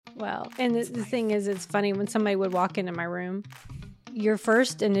Well, and the thing is, it's funny when somebody would walk into my room, your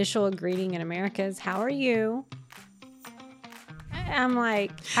first initial greeting in America is, "How are you?" I'm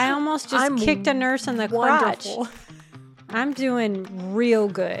like, I almost just kicked a nurse in the crotch. I'm doing real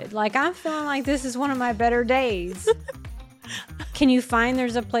good. Like, I'm feeling like this is one of my better days. Can you find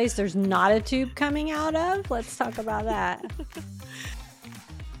there's a place there's not a tube coming out of? Let's talk about that.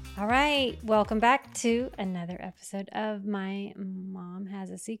 All right. Welcome back to another episode of My Mom Has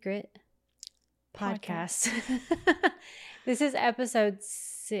a Secret podcast. This is episode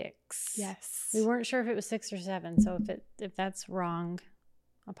 6. Yes. We weren't sure if it was 6 or 7. So if that's wrong,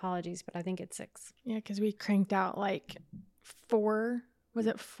 apologies, but I think it's 6. Yeah, because we cranked out like 4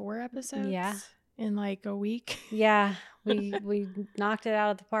 episodes? Yeah. In like a week. Yeah. We knocked it out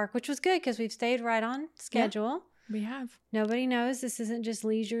of the park, which was good because we've stayed right on schedule. Yeah. We have. Nobody knows. This isn't just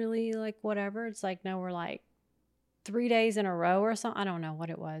leisurely, like whatever. It's like, no, we're like 3 days in a row or something. I don't know what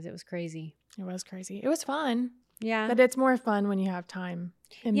it was. It was crazy. It was crazy. It was fun. Yeah. But it's more fun when you have time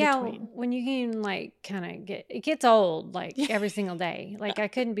in between. When you can like kind of it gets old like every single day. Like I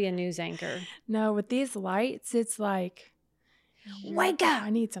couldn't be a news anchor. No, with these lights, it's like, wake up. I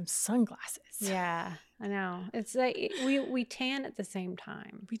need some sunglasses. Yeah, I know. It's like we tan at the same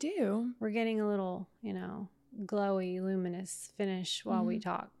time. We do. We're getting a little, glowy, luminous finish while we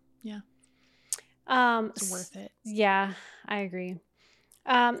talk. Yeah. It's worth it. Yeah, I agree.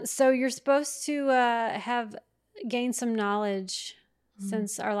 So you're supposed to have gained some knowledge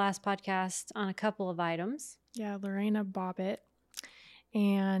since our last podcast on a couple of items. Yeah, Lorena Bobbitt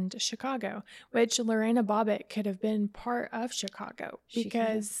and Chicago, which Lorena Bobbitt could have been part of Chicago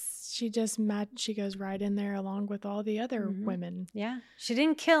because she goes right in there along with all the other women. Yeah. She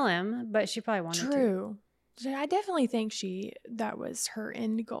didn't kill him, but she probably wanted to. True. I definitely think that was her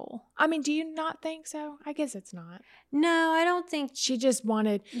end goal. I mean, do you not think so? I guess it's not. No, I don't think. She just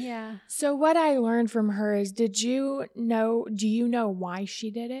wanted. Yeah. So what I learned from her is, do you know why she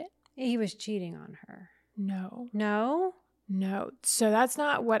did it? He was cheating on her. No. No? No. So that's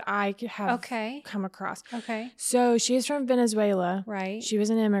not what I have come across. Okay. So she's from Venezuela. Right. She was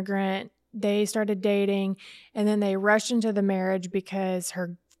an immigrant. They started dating and then they rushed into the marriage because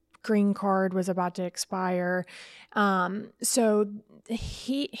her green card was about to expire. So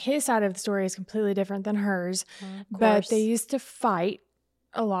his side of the story is completely different than hers, but they used to fight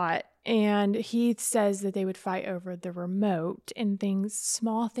a lot. And he says that they would fight over the remote and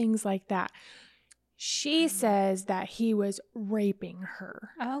small things like that. She says that he was raping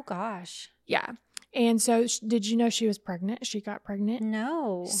her. Oh, gosh. Yeah. And so did you know she was pregnant? She got pregnant?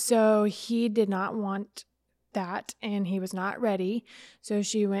 No. So he did not want that and he was not ready. So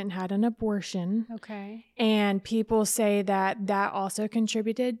she went and had an abortion. Okay. And people say that also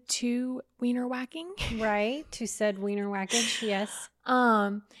contributed to wiener whacking. Right. To said wiener whackage. Yes.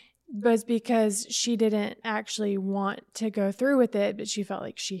 Was because she didn't actually want to go through with it, but she felt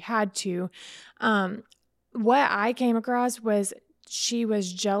like she had to. What I came across was she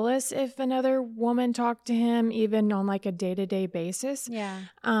was jealous if another woman talked to him, even on like a day-to-day basis. Yeah.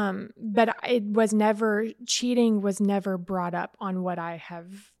 But cheating was never brought up on what I have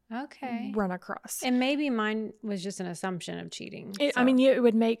run across. And maybe mine was just an assumption of cheating. I mean, it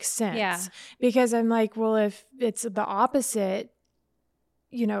would make sense. Yeah. Because I'm like, well, if it's the opposite,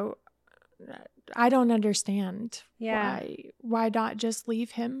 I don't understand. Yeah. Why not just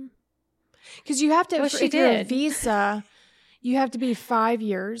leave him? Because you have to, if you're a visa, you have to be 5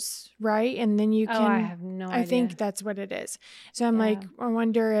 years, right? And then you can. Oh, I have no idea. I think that's what it is. So I'm like, I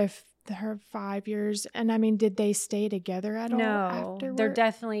wonder if her 5 years, and I mean, did they stay together at all afterward? No, they're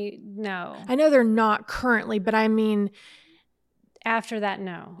definitely, no. I know they're not currently, but I mean. After that,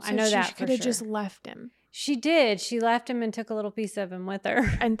 no. So I know that for sure. She could have just left him. She did. She left him and took a little piece of him with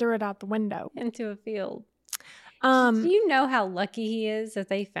her. And threw it out the window. Into a field. Do you know how lucky he is that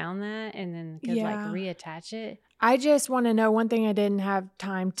they found that and then could reattach it? I just want to know one thing I didn't have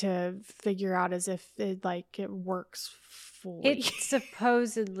time to figure out is if it works fully. It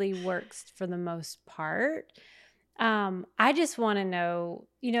supposedly works for the most part. I just want to know,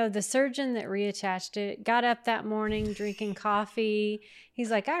 the surgeon that reattached it got up that morning drinking coffee. He's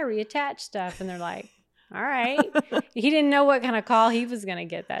like, I reattached stuff. And they're like, all right. He didn't know what kind of call he was going to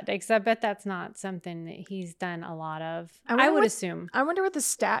get that day. Because I bet that's not something that he's done a lot of. I would assume. I wonder what the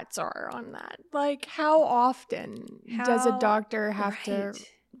stats are on that. Like, how often does a doctor have to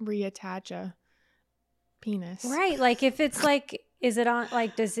reattach a penis? Right. Like, if it's like, is it on,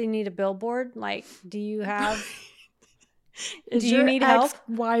 like, does he need a billboard? Like, do you have... Do you need help?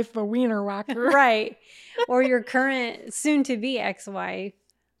 Ex-wife a wiener whacker? Right. Or your current soon-to-be ex-wife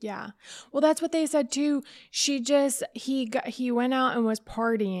Yeah. Well, that's what they said too. He went out and was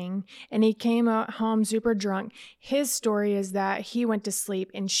partying and he came out home super drunk. His story is that he went to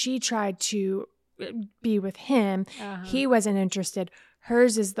sleep and she tried to be with him. He wasn't interested.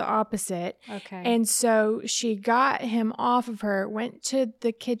 Hers is the opposite. Okay. And so she got him off of her, went to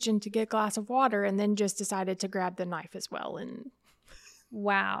the kitchen to get a glass of water, and then just decided to grab the knife as well. And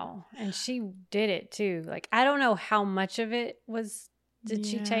wow. And she did it too. Like, I don't know how much of it did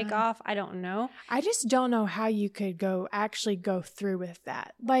she take off? I don't know. I just don't know how you could actually go through with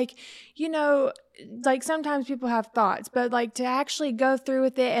that. Like, you know, like sometimes people have thoughts, but like to actually go through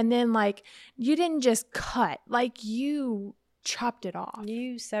with it and then like you didn't just cut, like you chopped it off.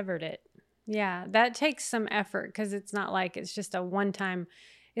 You severed it. Yeah, that takes some effort because it's not like it's just a one-time.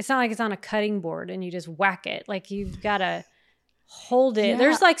 It's not like it's on a cutting board and you just whack it. Like you've got to hold it. Yeah.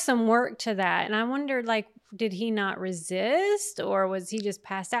 There's like some work to that. And I wondered, like, did he not resist or was he just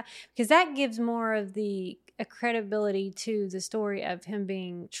passed out? Because that gives more of a credibility to the story of him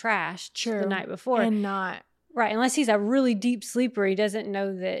being trashed the night before. And not. Right. Unless he's a really deep sleeper. He doesn't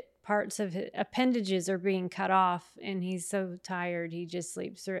know that parts of his appendages are being cut off and he's so tired he just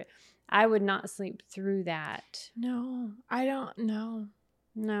sleeps through it. I would not sleep through that. No, I don't know.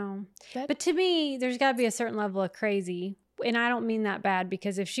 No. But to me, there's got to be a certain level of crazy. And I don't mean that bad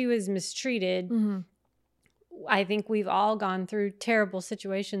because if she was mistreated, I think we've all gone through terrible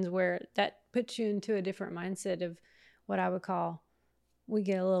situations where that puts you into a different mindset of what I would call we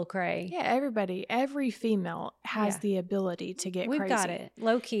get a little cray. Yeah, every female has the ability to get crazy. We've got it.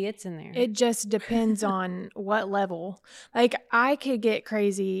 Low key, it's in there. It just depends on what level. Like I could get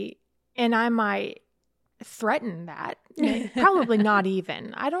crazy and I might threaten that. Probably not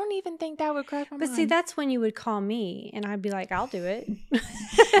even. I don't even think that would crack my mind. But see, that's when you would call me and I'd be like, I'll do it.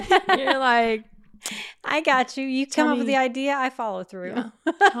 You're like, I got you. You come up with the idea, I follow through. Yeah.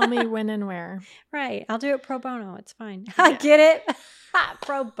 Tell me when and where. Right. I'll do it pro bono. It's fine. I get it.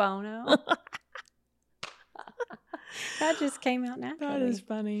 Pro bono. That just came out naturally. That is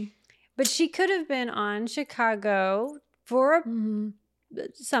funny. But she could have been on Chicago for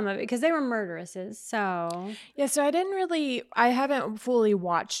some of it because they were murderesses. So yeah, so I haven't fully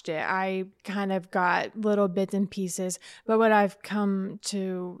watched it. I kind of got little bits and pieces, but what I've come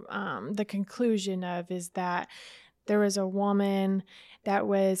to the conclusion of is that there was a woman that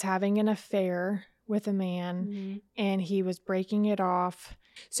was having an affair with a man and he was breaking it off.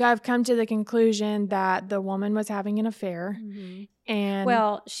 So I've come to the conclusion that the woman was having an affair and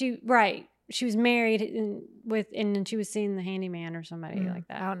well, she was married and then she was seeing the handyman or somebody like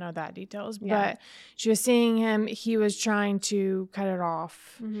that. I don't know that details, but she was seeing him. He was trying to cut it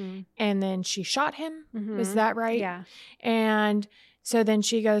off and then she shot him. Is that right? Yeah. And so then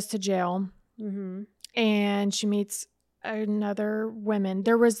she goes to jail and she meets another women.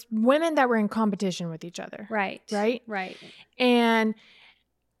 There was women that were in competition with each other. Right. And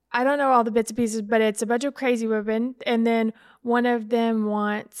I don't know all the bits and pieces, but it's a bunch of crazy women. And then one of them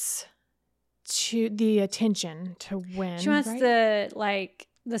wants the attention to win. She wants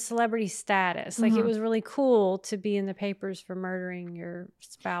the celebrity status. Like it was really cool to be in the papers for murdering your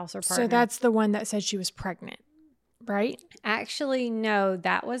spouse or partner. So that's the one that said she was pregnant, right? Actually, no,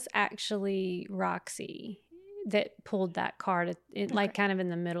 that was actually Roxy that pulled that card like kind of in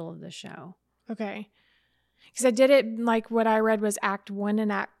the middle of the show. Okay. Because I did it like what I read was Act 1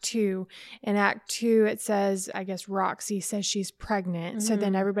 and Act 2. In Act 2, it says, I guess Roxy says she's pregnant. So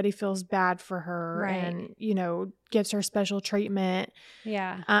then everybody feels bad for her and, gives her special treatment.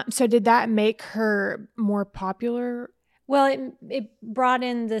 Yeah. So did that make her more popular? Well, it brought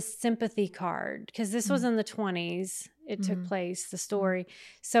in the sympathy card because this was in the 20s. It took place, the story.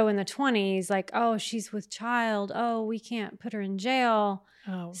 So in the 20s, like, oh, she's with child. Oh, we can't put her in jail.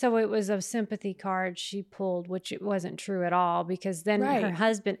 Oh. So it was a sympathy card she pulled, which it wasn't true at all because then her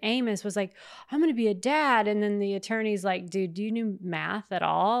husband, Amos, was like, I'm going to be a dad. And then the attorney's like, dude, do you know math at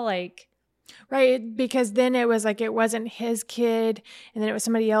all? Like, right, because then it was like it wasn't his kid and then it was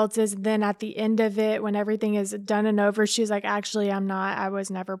somebody else's. And then at the end of it, when everything is done and over, she's like, actually, I was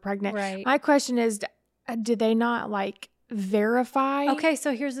never pregnant. Right. My question is, did they not verify? Okay,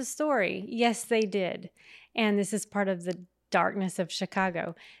 so here's the story. Yes, they did. And this is part of the darkness of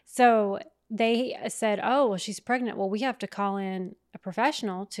Chicago. So they said, oh, well, she's pregnant. Well, we have to call in a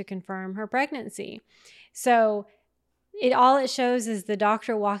professional to confirm her pregnancy. So all it shows is the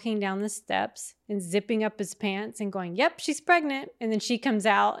doctor walking down the steps and zipping up his pants and going, yep, she's pregnant. And then she comes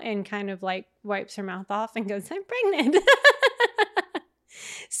out and kind of wipes her mouth off and goes, I'm pregnant.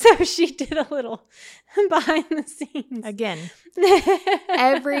 So she did a little behind the scenes. Again,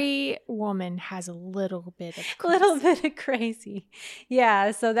 every woman has a little bit of crazy.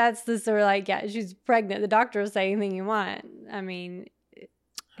 Yeah. So that's the sort of like, yeah, she's pregnant. The doctor will say anything you want. I mean,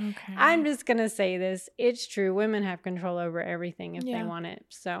 okay. I'm just going to say this. It's true. Women have control over everything if they want it.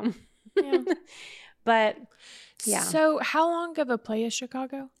 So, yeah. But yeah. So how long of a play is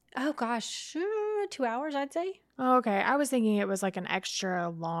Chicago? Oh gosh, 2 hours, I'd say. Oh, okay. I was thinking it was like an extra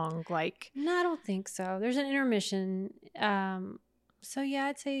long, like. No, I don't think so. There's an intermission. So yeah,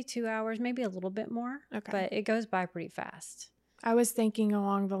 I'd say 2 hours, maybe a little bit more. Okay. But it goes by pretty fast. I was thinking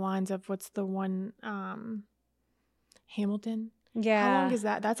along the lines of what's the one, Hamilton? Yeah. How long is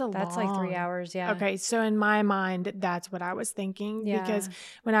that? That's like 3 hours. Yeah. Okay. So in my mind, that's what I was thinking because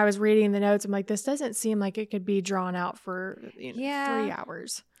when I was reading the notes, I'm like, this doesn't seem like it could be drawn out for 3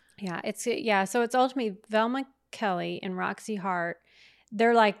 hours. Yeah. So it's ultimately Velma Kelly and Roxy Hart.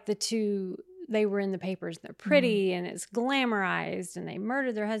 They're like the two, they were in the papers. They're pretty and it's glamorized and they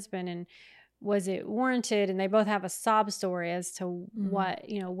murdered their husband and was it warranted? And they both have a sob story as to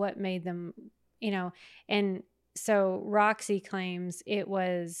what made them, and so Roxy claims it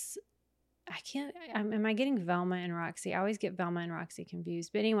was, am I getting Velma and Roxy? I always get Velma and Roxy confused.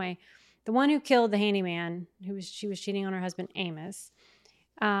 But anyway, the one who killed the handyman, she was cheating on her husband, Amos,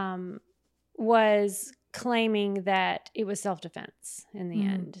 was claiming that it was self-defense in the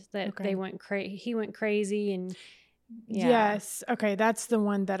end, that he went crazy and Yes. Okay. That's the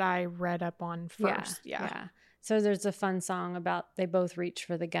one that I read up on first. Yeah. So there's a fun song about they both reached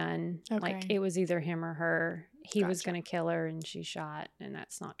for the gun. Okay. Like it was either him or her. He was going to kill her and she shot. And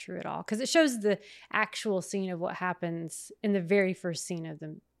that's not true at all. Because it shows the actual scene of what happens in the very first scene of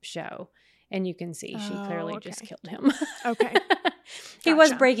the show. And you can see she clearly just killed him. Okay. He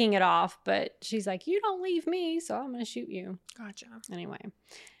was breaking it off, but she's like, you don't leave me, so I'm going to shoot you. Gotcha. Anyway.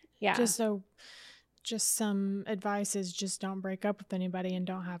 Yeah. Just some advice is just don't break up with anybody and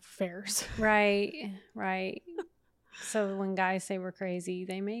don't have affairs. Right. So when guys say we're crazy,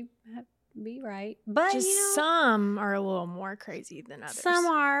 they may be right. But, some are a little more crazy than others. Some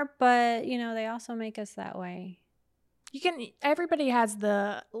are, but, they also make us that way. Everybody has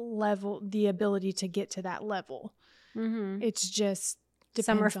the ability to get to that level. Mm-hmm. It's just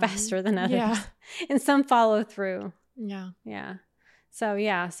some are faster than others. Yeah. And some follow through. Yeah. Yeah.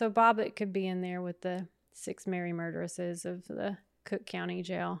 So Bobbitt could be in there with the 6 Mary murderesses of the Cook County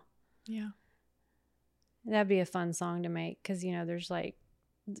Jail. Yeah. That'd be a fun song to make because, there's like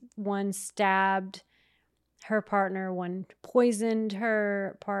one stabbed her partner, one poisoned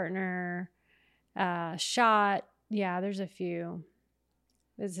her partner, shot. Yeah, there's a few.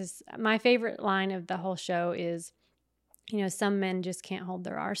 My favorite line of the whole show is, some men just can't hold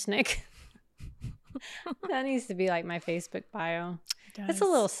their arsenic. That needs to be like my Facebook bio. It's a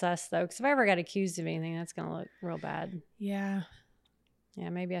little sus though, because if I ever got accused of anything, that's going to look real bad. Yeah. Yeah,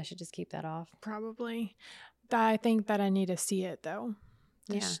 maybe I should just keep that off. Probably. I think that I need to see it though.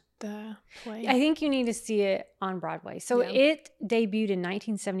 The play. I think you need to see it on Broadway. So it debuted in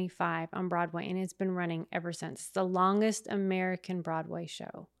 1975 on Broadway, and it's been running ever since. It's the longest American Broadway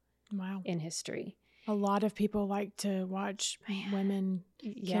show in history. A lot of people like to watch women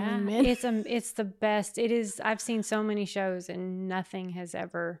killing men. It's the best. It is. I've seen so many shows, and nothing has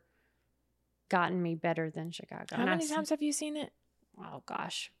ever gotten me better than Chicago. How many times have you seen it? Oh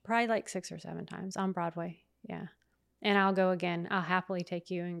gosh, probably like 6 or 7 times on Broadway. Yeah. And I'll go again. I'll happily take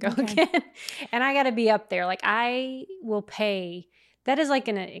you and go again. And I got to be up there. Like I will pay. That is like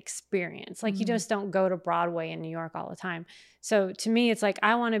an experience. Like you just don't go to Broadway in New York all the time. So to me, it's like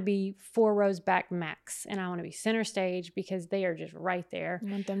I want to be 4 rows back max. And I want to be center stage because they are just right there.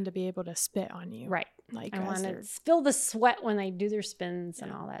 You want them to be able to spit on you. Right. Like I want to feel the sweat when they do their spins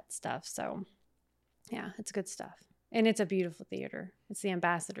and all that stuff. So yeah, it's good stuff. And it's a beautiful theater. It's the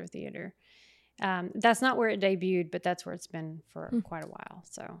Ambassador Theater. That's not where it debuted, but that's where it's been for quite a while.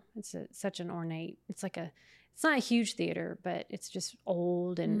 So it's such an ornate, it's not a huge theater, but it's just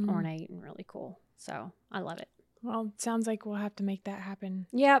old and ornate and really cool. So I love it. Well, it sounds like we'll have to make that happen.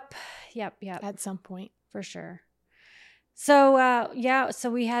 Yep. At some point. For sure. So, so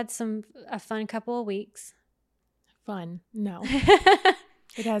we had a fun couple of weeks. Fun? No.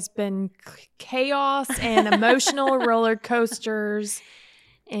 It has been chaos and emotional roller coasters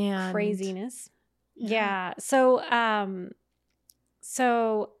and craziness. Yeah. So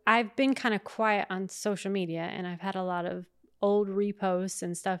I've been kind of quiet on social media, and I've had a lot of old reposts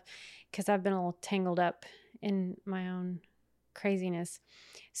and stuff because I've been a little tangled up in my own craziness.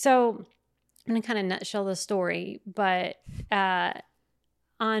 So I'm going to kind of nutshell the story, but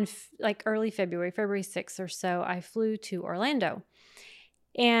on like early February 6th or so, I flew to Orlando.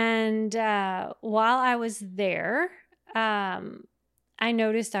 And while I was there, I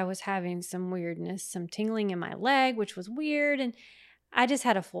noticed I was having some weirdness, some tingling in my leg, which was weird. And I just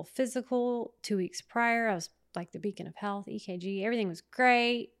had a full physical 2 weeks prior. I was like the beacon of health, EKG. Everything was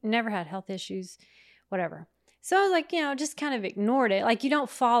great. Never had health issues, whatever. So I was like, just kind of ignored it. Like, you don't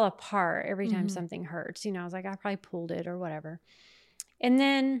fall apart every time something hurts. I was like, I probably pulled it or whatever. And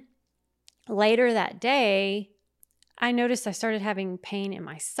then later that day, I noticed I started having pain in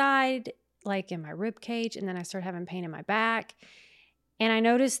my side, like in my rib cage. And then I started having pain in my back. And I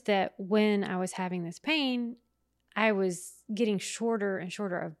noticed that when I was having this pain, I was getting shorter and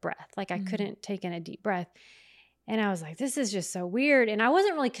shorter of breath. Like I couldn't take in a deep breath. And I was like, this is just so weird. And I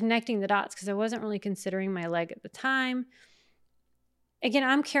wasn't really connecting the dots because I wasn't really considering my leg at the time. Again,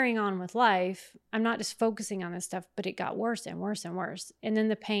 I'm carrying on with life. I'm not just focusing on this stuff, but it got worse and worse and worse. And then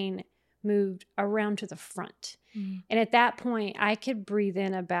the pain moved around to the front. And at that point, I could breathe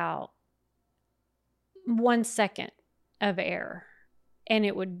in about 1 second of air. And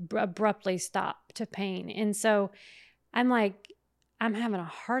it would abruptly stop to pain. And so I'm like, I'm having a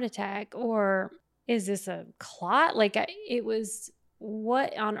heart attack, or is this a clot? Like it was,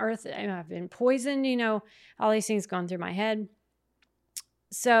 what on earth? I've been poisoned, all these things going through my head.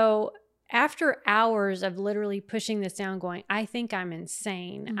 So after hours of literally pushing this down, going, I think I'm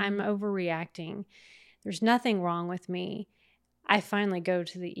insane. I'm overreacting. There's nothing wrong with me. I finally go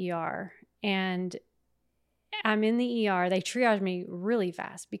to the ER, and I'm in the ER. They triage me really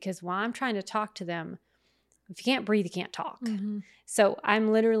fast because while I'm trying to talk to them, if you can't breathe, you can't talk. So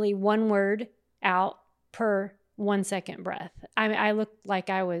I'm literally one word out per 1 second breath. I looked like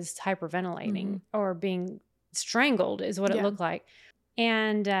I was hyperventilating or being strangled is what it looked like.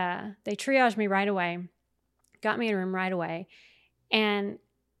 And they triaged me right away, got me in a room right away. And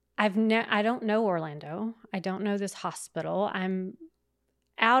I don't know Orlando. I don't know this hospital. I'm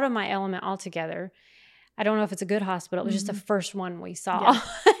out of my element altogether. I don't know if it's a good hospital. It was just the first one we saw. Yeah.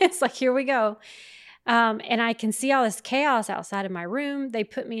 It's like, here we go. And I can see all this chaos outside of my room. They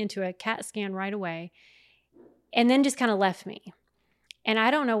put me into a CAT scan right away and then just kind of left me. And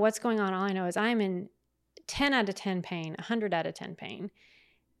I don't know what's going on. All I know is I'm in 10 out of 10 pain, 100 out of 10 pain.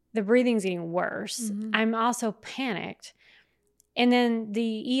 The breathing's getting worse. I'm also panicked. And then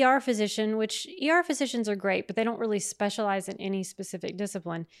the ER physician, which ER physicians are great, but they don't really specialize in any specific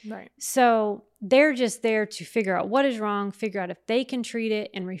discipline. Right. So they're just there to figure out what is wrong, figure out if they can treat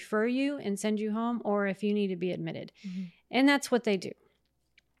it and refer you and send you home, or if you need to be admitted. And that's what they do.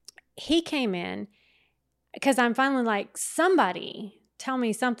 He came in because I'm finally like, somebody tell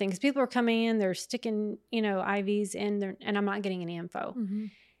me something. Because people are coming in, they're sticking, IVs in there, and I'm not getting any info.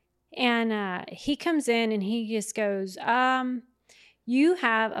 And he comes in and he just goes, you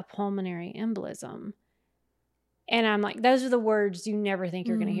have a pulmonary embolism. And I'm like, those are the words you never think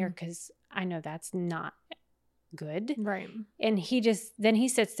you're going to hear, because I know that's not good. Right. And then he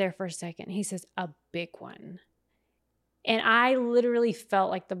sits there for a second. He says, a big one. And I literally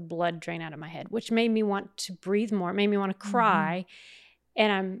felt like the blood drain out of my head, which made me want to breathe more, made me want to cry.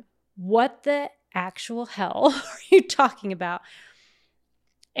 And what the actual hell are you talking about?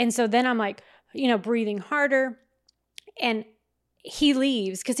 And so then I'm like, breathing harder. And he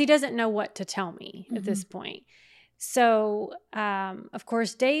leaves because he doesn't know what to tell me at this point. So, of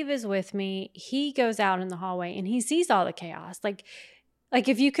course, Dave is with me. He goes out in the hallway and he sees all the chaos. Like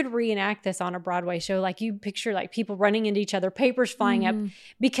if you could reenact this on a Broadway show, like you picture like people running into each other, papers flying up,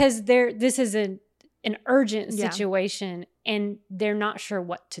 because this is an urgent situation and they're not sure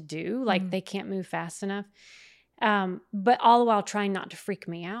what to do. Like they can't move fast enough. But all the while trying not to freak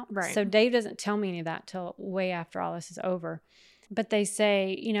me out. Right. So Dave doesn't tell me any of that till way after all this is over. But they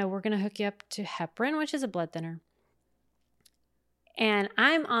say, we're going to hook you up to heparin, which is a blood thinner. And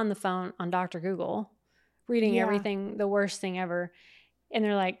I'm on the phone on Dr. Google reading everything, the worst thing ever. And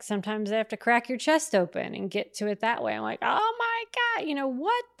they're like, sometimes they have to crack your chest open and get to it that way. I'm like, oh my God,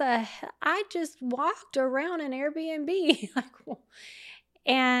 what the hell? I just walked around an Airbnb.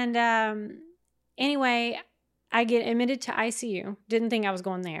 Anyway, I get admitted to ICU. Didn't think I was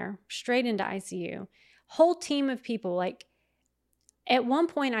going there. Straight into ICU. Whole team of people. Like at one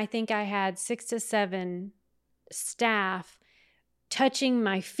point, I think I had 6 to 7 staff touching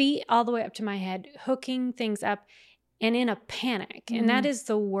my feet all the way up to my head, hooking things up, and in a panic. And that is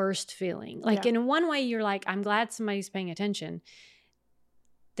the worst feeling. Like in one way, you're like, I'm glad somebody's paying attention,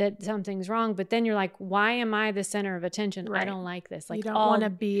 that something's wrong. But then you're like, why am I the center of attention? Right. I don't like this. Like, you don't want to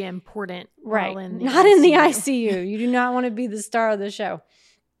be important. Right. In the not ICU. In the ICU. You do not want to be the star of the show.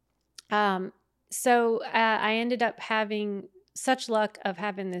 So I ended up having such luck of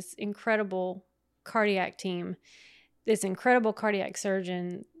having this incredible cardiac team this incredible cardiac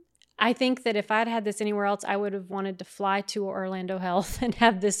surgeon. I think that if I'd had this anywhere else, I would have wanted to fly to Orlando Health and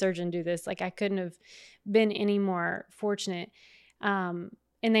have this surgeon do this. Like, I couldn't have been any more fortunate. And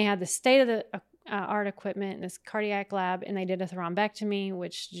they had the state of the art equipment in this cardiac lab, and they did a thrombectomy,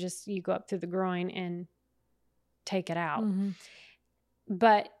 which just you go up through the groin and take it out. Mm-hmm.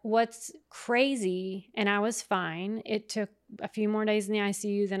 But what's crazy, and I was fine. It took a few more days in the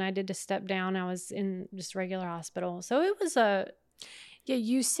ICU than I did to step down. I was in just regular hospital. So it was Yeah,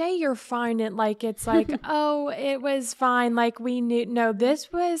 you say you're fine, and like it's like, oh, it was fine. Like we knew. No,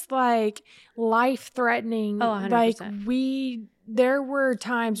 this was like life threatening. Oh, 100%. Like there were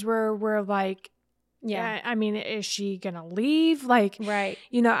times where we're like, yeah, I mean, is she gonna leave? Like, right.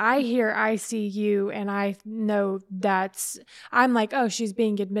 You know, I hear ICU and I know I'm like, oh, she's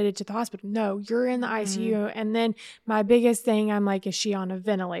being admitted to the hospital. No, you're in the ICU. And then my biggest thing, I'm like, is she on a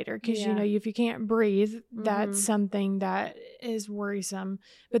ventilator? Because, you know, if you can't breathe, that's something that is worrisome.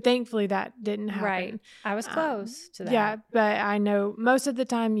 But thankfully that didn't happen. Right. I was close to that. Yeah, but I know most of the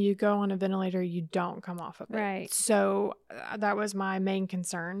time you go on a ventilator, you don't come off of it. Right. So that was my main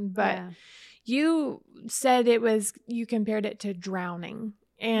concern. But you said you compared it to drowning.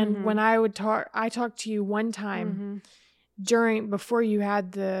 And when I talked to you one time before you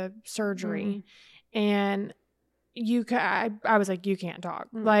had the surgery, and I was like, you can't talk.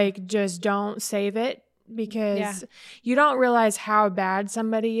 Like, just don't save it, because you don't realize how bad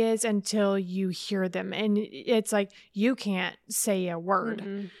somebody is until you hear them. And it's like, you can't say a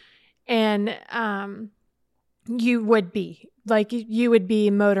word. And, you would be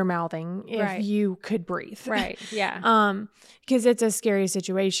motor mouthing if you could breathe. Right. Yeah. Because it's a scary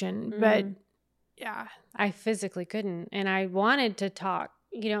situation, but I physically couldn't, and I wanted to talk,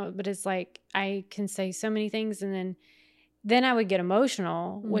 but it's like, I can say so many things, and then I would get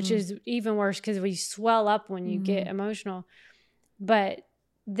emotional, which is even worse because we swell up when you get emotional. But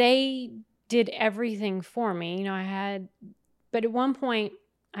they did everything for me. But at one point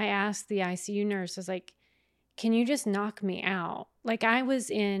I asked the ICU nurse, I was like, can you just knock me out? Like, I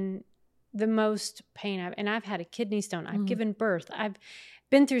was in the most pain and I've had a kidney stone. I've given birth. I've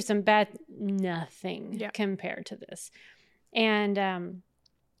been through some nothing compared to this. And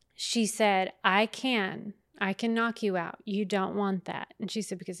she said, I can knock you out. You don't want that. And she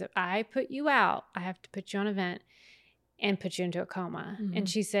said, because if I put you out, I have to put you on a vent and put you into a coma. And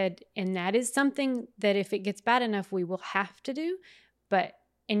she said, and that is something that if it gets bad enough, we will have to do,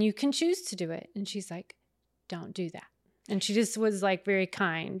 and you can choose to do it. And she's like, don't do that. And she just was like very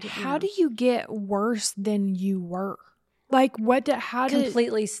kind. How do you get worse than you were? Like,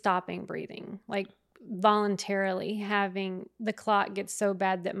 completely stopping breathing, like voluntarily having the clot get so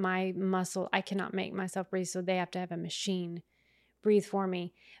bad that my muscle, I cannot make myself breathe. So they have to have a machine breathe for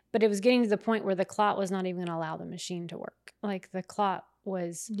me. But it was getting to the point where the clot was not even going to allow the machine to work. Like, the clot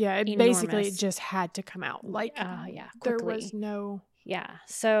was it basically just had to come out. Like, quickly. There was no. Yeah.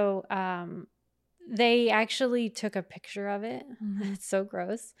 So, they actually took a picture of it. It's so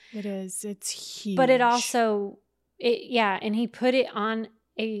gross. It is. It's huge. But it also, and he put it on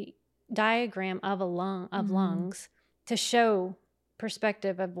a diagram of lungs to show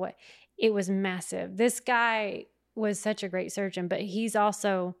perspective of what it was. Massive. This guy was such a great surgeon, but he's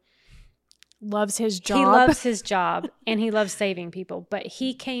also loves his job. He loves his job and he loves saving people. But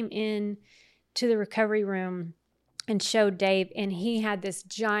he came in to the recovery room and showed Dave, and he had this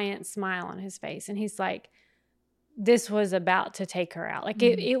giant smile on his face, and he's like, this was about to take her out. Like,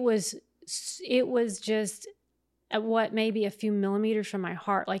 it was just maybe a few millimeters from my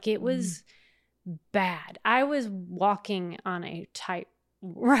heart. Like, it was bad. I was walking on a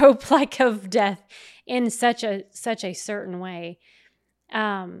tightrope, like, of death in such a certain way.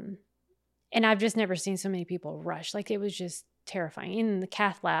 And I've just never seen so many people rush. Like, it was just terrifying. In the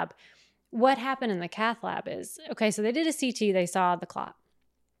cath lab, what happened in the cath lab is, so they did a CT, they saw the clot.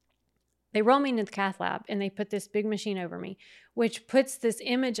 They roll me into the cath lab and they put this big machine over me, which puts this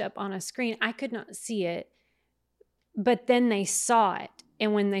image up on a screen. I could not see it, but then they saw it.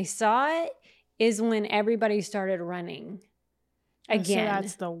 And when they saw it is when everybody started running again. So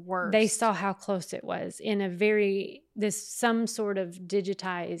that's the worst. They saw how close it was in some sort of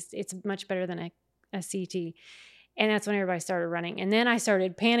digitized, it's much better than a CT. And that's when everybody started running. And then I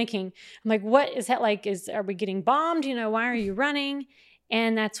started panicking. I'm like, what is that? Like, are we getting bombed? Why are you running?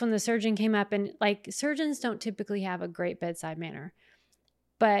 And that's when the surgeon came up, and like, surgeons don't typically have a great bedside manner.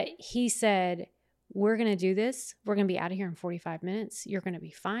 But he said, we're going to do this. We're going to be out of here in 45 minutes. You're going to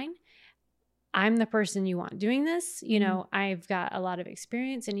be fine. I'm the person you want doing this. I've got a lot of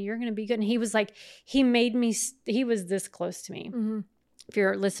experience and you're going to be good. And he was like, he was this close to me. If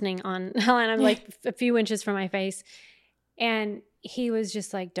you're listening on, and I'm like a few inches from my face, And he was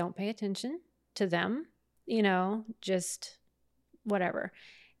just like, don't pay attention to them, you know, just whatever.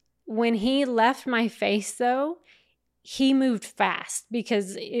 When he left my face, though, he moved fast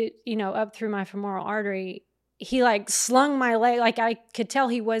because it, you know, up through my femoral artery, he like slung my leg. Like I could tell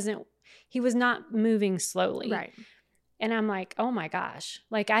he was not moving slowly. Right. And I'm like, oh my gosh.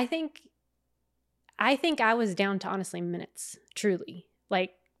 Like, I think I was down to honestly minutes, truly,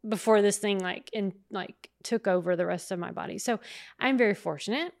 like before this thing took over the rest of my body. So I'm very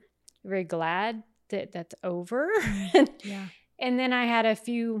fortunate, very glad that that's over. Yeah. And then I had a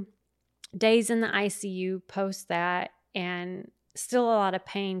few days in the ICU post that, and still a lot of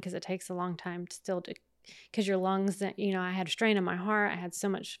pain because it takes a long time because your lungs, you know, I had a strain on my heart. I had so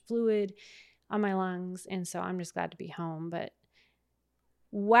much fluid on my lungs. And so I'm just glad to be home. But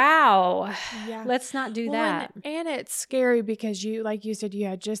wow, let's not do that. And it's scary because you, like you said, you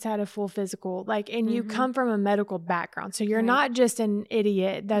had just had a full physical, like, and you come from a medical background. So you're not just an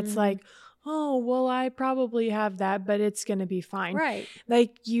idiot that's like, oh, well, I probably have that, but it's going to be fine. Right.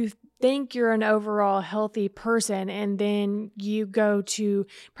 Like you think you're an overall healthy person, and then you go to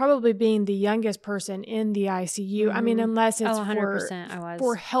probably being the youngest person in the ICU. I mean, unless it's 100%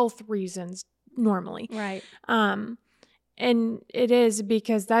 for health reasons normally. Right. And it is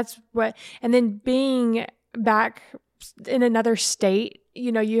because that's what, and then being back in another state,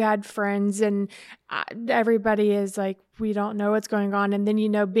 you know, you had friends and everybody is like, we don't know what's going on. And then, you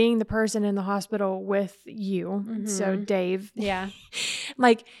know, being the person in the hospital with you, so Dave,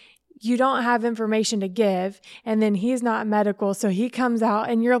 like you don't have information to give, and then he's not medical. So he comes out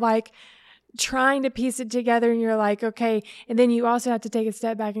and you're like trying to piece it together, and you're like, okay. And then you also have to take a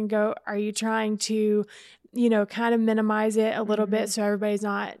step back and go, are you trying to, you know, kind of minimize it a little bit so everybody's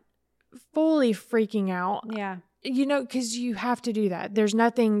not fully freaking out? Yeah. You know, because you have to do that. There's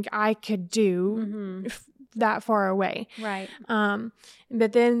nothing I could do that far away. Right.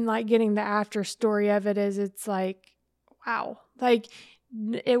 But then like getting the after story of it is, it's like, wow, like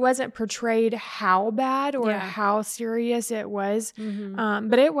it wasn't portrayed how bad or how serious it was.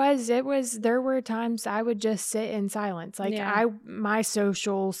 But it was, there were times I would just sit in silence. Like my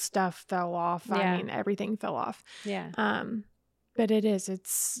social stuff fell off. I mean, everything fell off. Yeah. But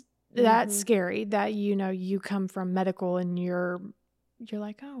it's that's scary that, you know, you come from medical and you're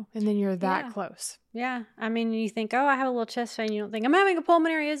like, oh, and then you're that close. Yeah. I mean, you think, oh, I have a little chest pain. You don't think I'm having a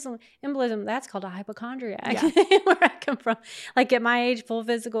pulmonary embolism. That's called a hypochondriac. Where I come from. Like at my age, full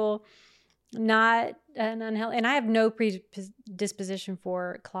physical, not an unhealthy, and I have no predisposition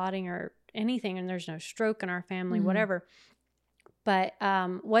for clotting or anything. And there's no stroke in our family, whatever. But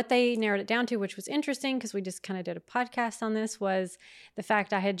what they narrowed it down to, which was interesting because we just kind of did a podcast on this, was the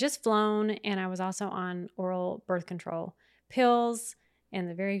fact I had just flown and I was also on oral birth control pills. And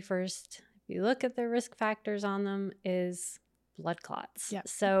the very first, if you look at the risk factors on them, is blood clots. Yep.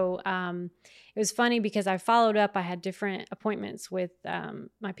 So it was funny because I followed up. I had different appointments with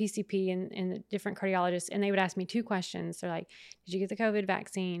my PCP and the different cardiologists, and they would ask me two questions. They're like, did you get the COVID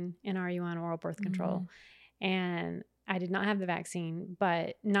vaccine, and are you on oral birth control? And I did not have the vaccine,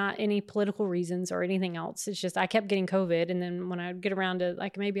 but not any political reasons or anything else. It's just I kept getting COVID, and then when I would get around to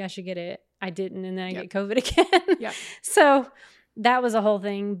like maybe I should get it, I didn't, and then I get COVID again. So that was a whole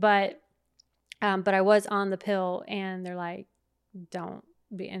thing, but I was on the pill, and they're like, don't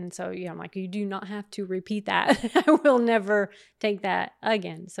be. And so, I'm like, you do not have to repeat that. I will never take that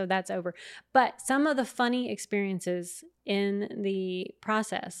again. So that's over. But some of the funny experiences in the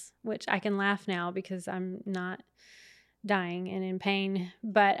process, which I can laugh now because I'm not dying and in pain.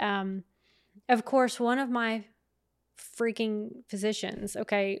 But of course, one of my freaking physicians,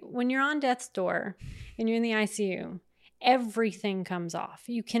 okay, when you're on death's door and you're in the ICU, everything comes off.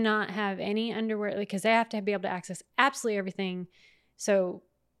 You cannot have any underwear because they have to be able to access absolutely everything. So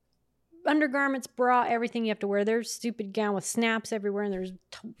undergarments, bra, everything you have to wear. Their stupid gown with snaps everywhere, and there's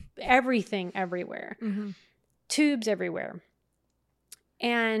everything everywhere. Tubes everywhere.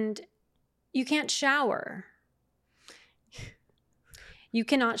 And you can't shower. You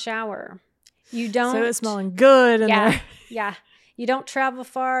cannot shower. You don't. So it's smelling good in there. Yeah. You don't travel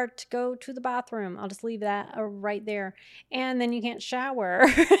far to go to the bathroom. I'll just leave that right there. And then you can't shower.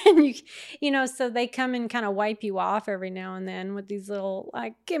 And so they come and kind of wipe you off every now and then with these little,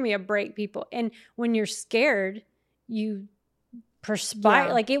 like, give me a break, people. And when you're scared, you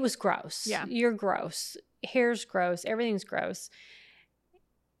perspire. Like, it was gross. Yeah. You're gross. Hair's gross. Everything's gross.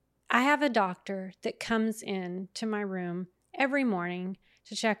 I have a doctor that comes in to my room every morning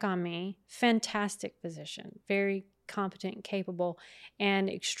to check on me. Fantastic physician. Very competent, capable, and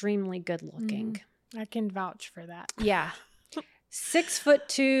extremely good looking. I can vouch for that. Yeah.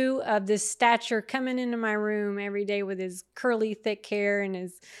 6'2" of this stature coming into my room every day with his curly, thick hair and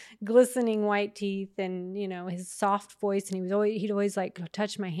his glistening white teeth and, you know, his soft voice. And he'd always like go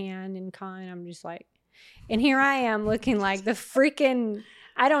touch my hand and I'm just like, and here I am looking like the freaking,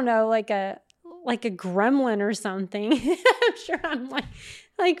 I don't know, like a gremlin or something. I'm sure I'm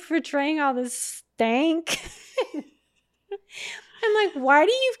like portraying all this stank. I'm like, why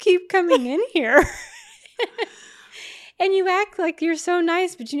do you keep coming in here? And you act like you're so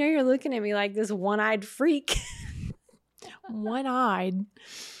nice, but you know you're looking at me like this one-eyed freak. One-eyed?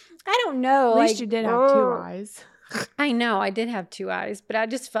 I don't know. At least you did have 2 eyes. I know. I did have 2 eyes, but I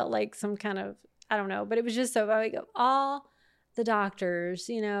just felt like some kind of, I don't know. But it was just so like all the doctors,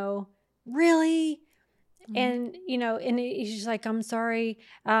 you know, really? And, you know, and he's just like, I'm sorry.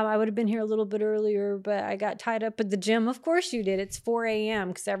 I would have been here a little bit earlier, but I got tied up at the gym. Of course you did. It's 4 a.m.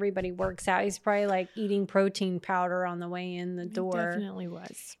 because everybody works out. He's probably like eating protein powder on the way in the door. He definitely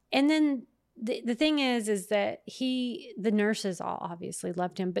was. And then the thing is that the nurses all obviously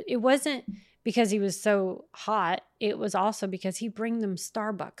loved him, but it wasn't because he was so hot. It was also because he'd bring them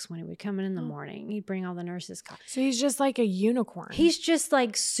Starbucks when he would come in the morning. He'd bring all the nurses coffee. So he's just like a unicorn. He's just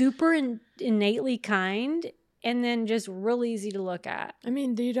like super innately kind and then just real easy to look at. I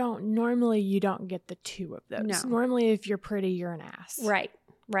mean, you don't get the 2 of those. No. Normally, if you're pretty, you're an ass. Right.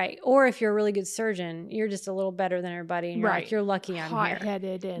 Or if you're a really good surgeon, you're just a little better than everybody. And you're like, you're lucky I'm here.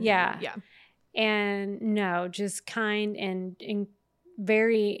 Hot-headed. And, yeah. And no, just kind and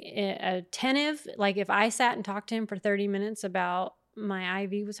very attentive. Like if I sat and talked to him for 30 minutes about my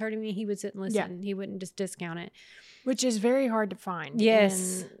IV was hurting me, he would sit and listen. Yeah. He wouldn't just discount it. Which is very hard to find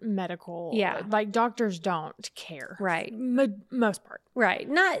in medical. Yeah. Like doctors don't care. Right. Most part. Right.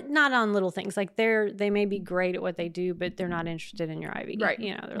 Not on little things. Like they may be great at what they do, but they're not interested in your IV. Right.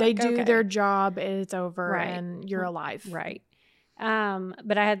 You know, they do their job, it's over, and you're alive. Right.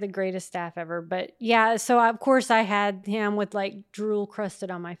 But I had the greatest staff ever. But yeah, so of course I had him with like drool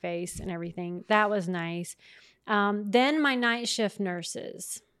crusted on my face and everything. That was nice. Then my night shift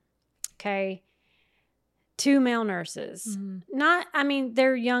nurses. Okay. 2 male nurses. Mm-hmm.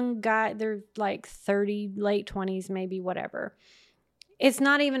 They're young guys. They're like 30, late 20s, maybe, whatever. It's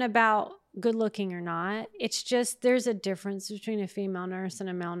not even about good looking or not. It's just there's a difference between a female nurse and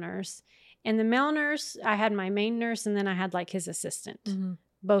a male nurse. And the male nurse, I had my main nurse and then I had like his assistant. Mm-hmm.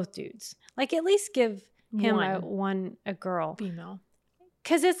 Both dudes. Like at least give him a girl. Female.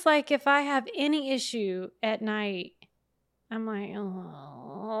 Because it's like if I have any issue at night, I'm like,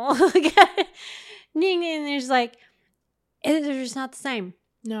 oh. And there's like, they're just not the same.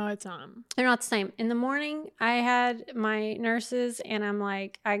 No, it's not. They're not the same. In the morning, I had my nurses, and I'm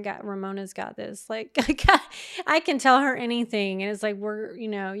like, Ramona's got this. Like, I can tell her anything, and it's like,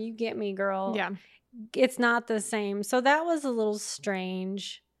 you get me, girl. Yeah. It's not the same. So that was a little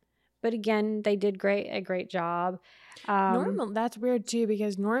strange, but again, they did a great job. That's weird too,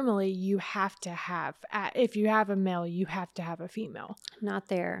 because normally you have to have, if you have a male, you have to have a female. Not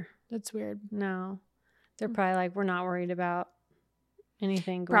there. That's weird. No, they're probably like, we're not worried about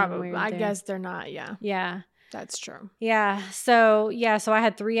anything going probably weird I there. guess they're not. Yeah That's true. So I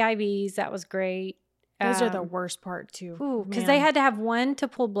had 3 IVs. That was great. Those are the worst part too, because they had to have one to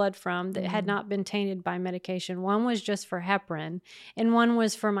pull blood from that had not been tainted by medication. One was just for heparin and one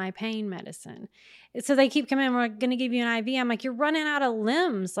was for my pain medicine. So they keep coming, we're going to give you an IV. I'm like, you're running out of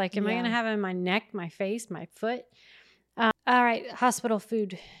limbs. Like, am I going to have it in my neck, my face, my foot? All right, hospital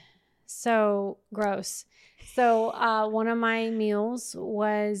food. So gross. So one of my meals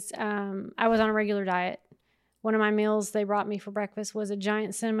was, I was on a regular diet. One of my meals they brought me for breakfast was a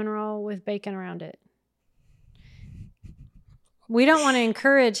giant cinnamon roll with bacon around it. We don't want to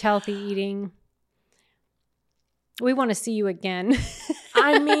encourage healthy eating. We want to see you again.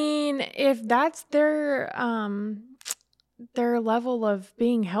 I mean, if that's their level of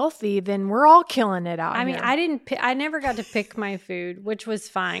being healthy, then we're all killing it out here. I never got to pick my food, which was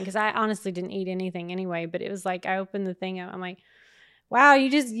fine because I honestly didn't eat anything anyway. But it was like I opened the thing up. I'm like, wow,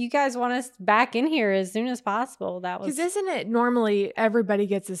 you guys want us back in here as soon as possible. That was because isn't it normally everybody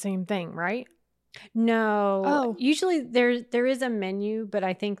gets the same thing, right? No. Oh. Usually there is a menu, but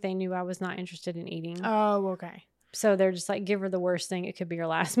I think they knew I was not interested in eating. Oh, okay. So they're just like, give her the worst thing. It could be her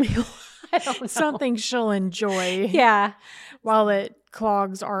last meal. I don't know. Something she'll enjoy. Yeah. While it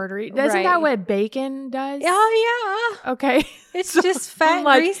clogs artery. Isn't that what bacon does? Oh, yeah. Okay. It's just fat,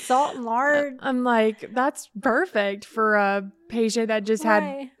 grease, salt, and lard. I'm like, that's perfect for a patient that just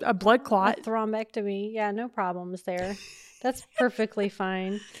had a blood clot. A thrombectomy. Yeah, no problems there. That's perfectly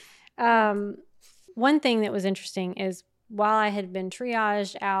fine. One thing that was interesting is while I had been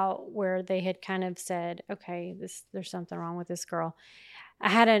triaged out where they had kind of said, okay, there's something wrong with this girl, I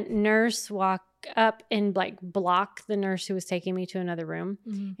had a nurse walk up and like block the nurse who was taking me to another room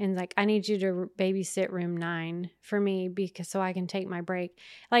and like, I need you to babysit room 9 for me because so I can take my break.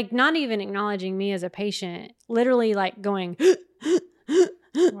 Like not even acknowledging me as a patient, literally like going,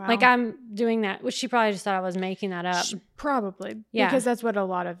 wow. Like I'm doing that, which she probably just thought I was making that up. Probably. Yeah. Because that's what a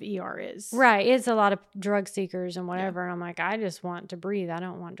lot of ER is. Right. It's a lot of drug seekers and whatever. And I'm like, I just want to breathe. I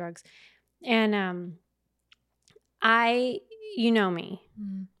don't want drugs. And you know me.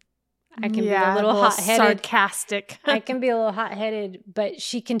 I can be a little hot-headed. Sarcastic. I can be a little hot-headed, but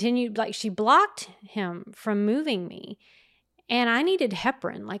she continued, like she blocked him from moving me. And I needed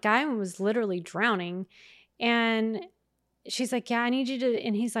heparin. Like I was literally drowning. And she's like, yeah, I need you to,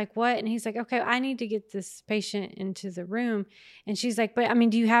 and he's like, what? And he's like, okay, I need to get this patient into the room. And she's like, but I mean,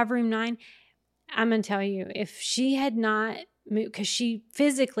 do you have room 9? I'm going to tell you, if she had not moved, because she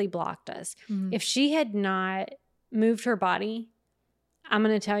physically blocked us, if she had not moved her body, I'm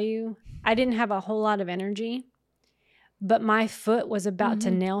going to tell you, I didn't have a whole lot of energy, but my foot was about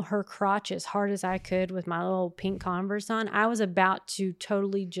to nail her crotch as hard as I could with my little pink Converse on. I was about to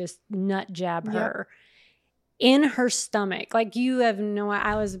totally just nut jab her in her stomach. Like you have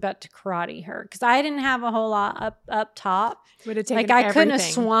I was about to karate her because I didn't have a whole lot up top. Would have taken like I couldn't have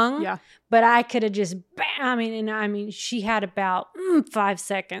swung, but I could have just, I mean, she had about 5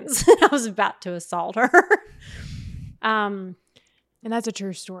 seconds and I was about to assault her. And that's a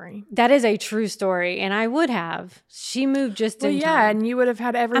true story. That is a true story. And I would have. She moved just in time. Yeah, and you would have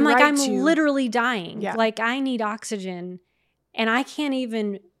had every right to. I'm literally dying. Yeah. Like, I need oxygen. And I can't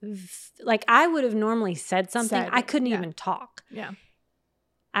even, like, I would have normally said something. I couldn't even talk. Yeah.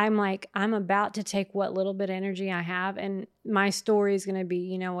 I'm like, I'm about to take what little bit of energy I have. And my story is going to be,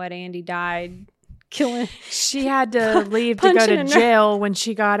 you know what, Andi died. Killing. She had to leave to go to jail when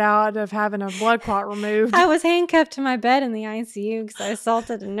she got out of having a blood clot removed. I was handcuffed to my bed in the ICU because I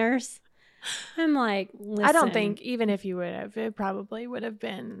assaulted a nurse. I'm like, listen. I don't think even if you would have, it probably would have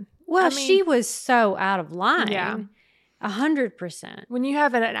been. Well, she was so out of line. Yeah. 100%. When you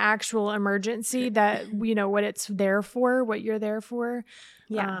have an actual emergency that, you know, what it's there for, what you're there for.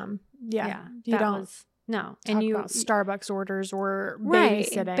 Yeah. You don't. No. And you about Starbucks orders or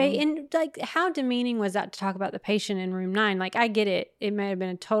babysitting. And like, how demeaning was that to talk about the patient in room 9? Like, I get it. It may have been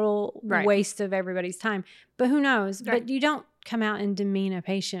a total waste of everybody's time, but who knows? Right. But you don't come out and demean a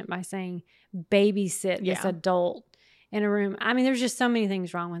patient by saying babysit this adult in a room. I mean, there's just so many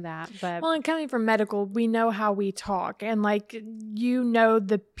things wrong with that. But well, and coming from medical, we know how we talk, and like, you know,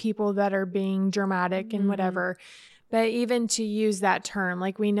 the people that are being dramatic and whatever. But even to use that term,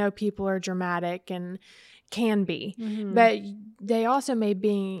 like we know people are dramatic and can be, but they also may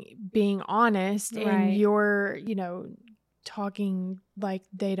be being honest and you're, you know, talking like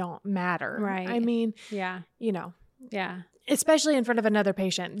they don't matter. Right. I mean, you know, especially in front of another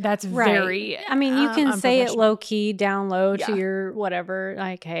patient. That's very, I mean, you can say it low key, down low to your whatever,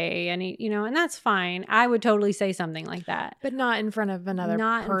 like, hey, you know, and that's fine. I would totally say something like that, but not in front of another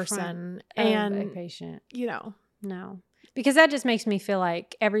person and a patient, you know. No, because that just makes me feel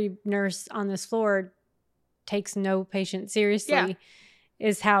like every nurse on this floor takes no patient seriously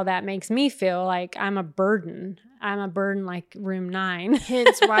is how that makes me feel. Like I'm a burden. I'm a burden like room 9.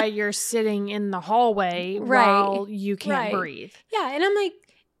 Hence why you're sitting in the hallway while you can't breathe. Yeah. And I'm like,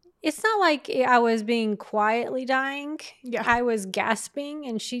 it's not like I was being quietly dying. Yeah. I was gasping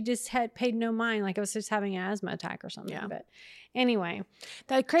and she just had paid no mind. Like I was just having an asthma attack or something. Yeah. But anyway,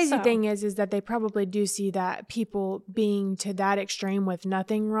 the crazy thing is that they probably do see that people being to that extreme with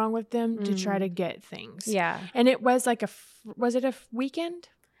nothing wrong with them to try to get things. Yeah. And it was like was it a weekend?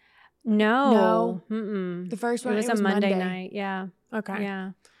 No. The first one it was a Monday night. Yeah. Okay.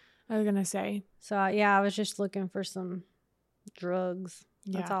 Yeah. I was gonna say. So I was just looking for some drugs.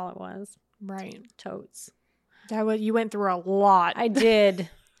 That's all it was. Right. Totes. You went through a lot. I did.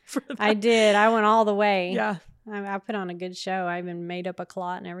 I did. I went all the way. Yeah. I put on a good show. I even made up a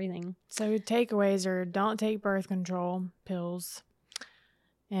clot and everything. So takeaways are don't take birth control pills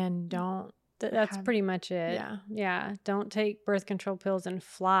and don't. That's pretty much it. Yeah. Yeah. Don't take birth control pills and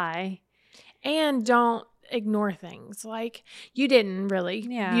fly. And don't ignore things. Like you didn't really.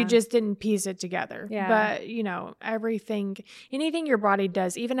 Yeah. You just didn't piece it together. Yeah. But, you know, anything your body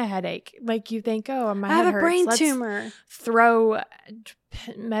does, even a headache, like you think, oh, my head hurts. I have a brain tumor. Throw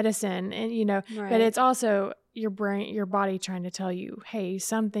medicine and, you know, but it's also your body trying to tell you, hey,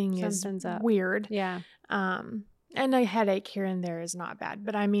 something's up. Weird. Yeah. And a headache here and there is not bad.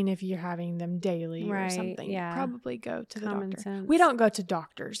 But I mean, if you're having them daily or something, probably go to the doctor. Sense. We don't go to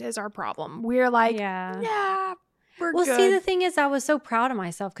doctors is our problem. We're like, We're good. See, the thing is, I was so proud of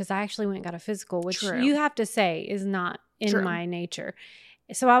myself because I actually went and got a physical, which you have to say is not in my nature.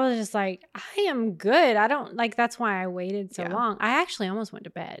 So I was just like, I am good. I don't like, that's why I waited so long. I actually almost went to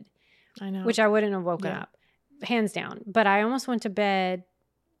bed. I know. Which I wouldn't have woken up, hands down. But I almost went to bed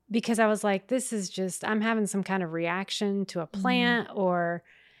because I was like, this is just, I'm having some kind of reaction to a plant or,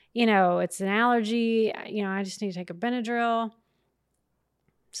 it's an allergy. I just need to take a Benadryl.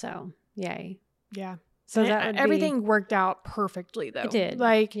 So, yay. Yeah. So that everything worked out perfectly, though. It did.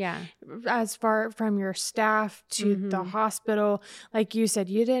 Like, as far from your staff to the hospital, like you said,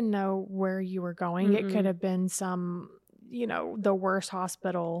 you didn't know where you were going. It could have been some, the worst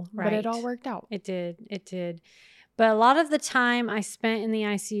hospital, but it all worked out. It did. But a lot of the time I spent in the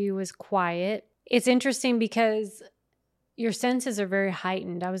ICU was quiet. It's interesting because your senses are very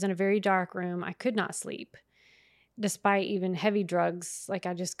heightened. I was in a very dark room. I could not sleep, despite even heavy drugs. Like,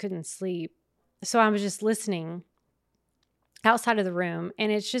 I just couldn't sleep. So I was just listening outside of the room,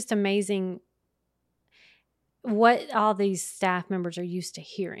 and it's just amazing what all these staff members are used to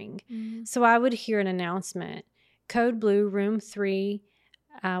hearing. So I would hear an announcement, code blue, room 3,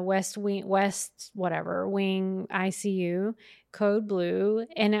 west wing, wing ICU, code blue.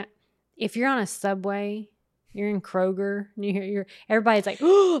 And if you're on a subway, you're in Kroger, everybody's like,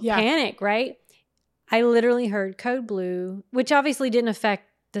 panic, right? I literally heard code blue, which obviously didn't affect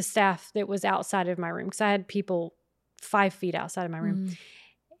the staff that was outside of my room because I had people 5 feet outside of my room.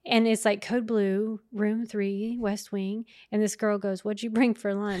 And it's like, code blue, room 3, west wing. And this girl goes, what'd you bring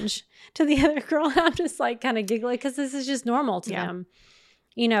for lunch? To the other girl. And I'm just like kind of giggling because this is just normal to them.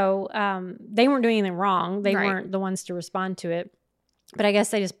 They weren't doing anything wrong. They weren't the ones to respond to it. But I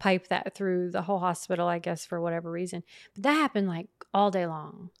guess they just piped that through the whole hospital, I guess, for whatever reason. But that happened like all day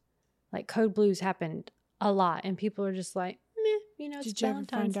long. Like, code blues happened a lot. And people are just like, it's Did you ever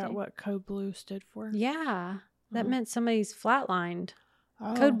Valentine's find out Day. what code blue stood for? Yeah. That meant somebody's flatlined.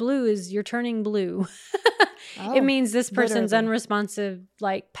 Oh. Code blue is you're turning blue. It means this person's unresponsive,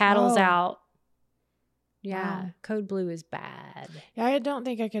 like paddles out. Yeah. Wow. Code blue is bad. Yeah, I don't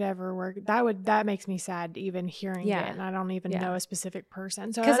think I could ever work. That makes me sad even hearing it. And I don't even know a specific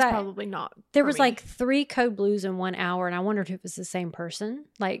person. So that's probably not. There was like 3 code blues in 1 hour. And I wondered if it was the same person.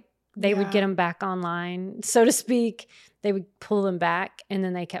 Like, they would get them back online, so to speak. They would pull them back and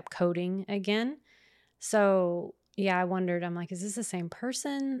then they kept coding again. So yeah, I wondered, I'm like, is this the same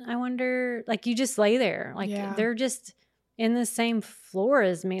person? I wonder, like, you just lay there. Like, they're just in the same floor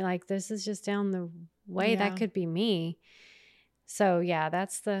as me. Like, this is just down the way. That could be me. So yeah,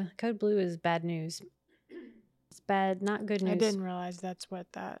 that's the code blue is bad news. It's bad, not good news. I didn't realize that's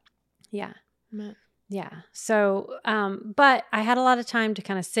what that meant. Yeah. So, but I had a lot of time to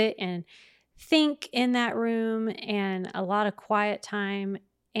kind of sit and think in that room and a lot of quiet time.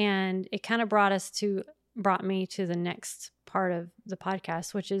 And it kind of brought me to the next part of the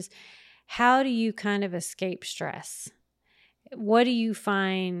podcast, which is, how do you kind of escape stress? What do you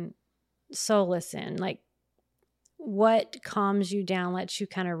find solace in? Like, what calms you down, lets you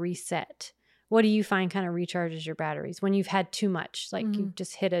kind of reset? What do you find kind of recharges your batteries when you've had too much? Like, you've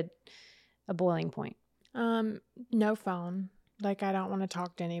just hit a boiling point. No phone. Like, I don't want to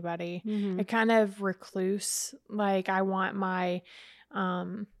talk to anybody. I kind of recluse. Like, I want my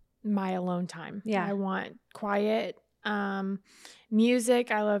my alone time. Yeah. I want quiet.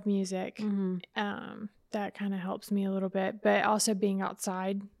 Music. I love music. That kind of helps me a little bit, but also being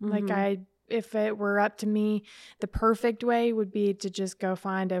outside. Like, if it were up to me, the perfect way would be to just go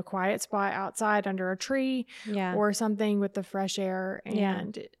find a quiet spot outside under a tree or something with the fresh air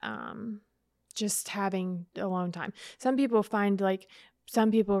and, just having alone time. Some people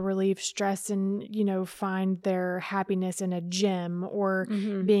relieve stress and, find their happiness in a gym or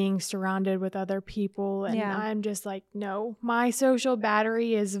being surrounded with other people. And I'm just like, no, my social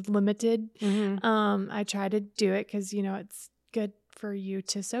battery is limited. I try to do it because, it's good for you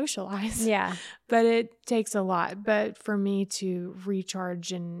to socialize. Yeah. But it takes a lot. But for me to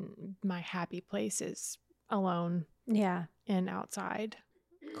recharge in my happy places alone. Yeah. And outside.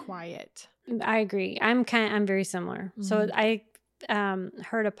 Quiet. I agree. I'm very similar. So I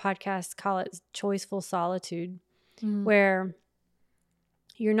heard a podcast call it choiceful solitude, where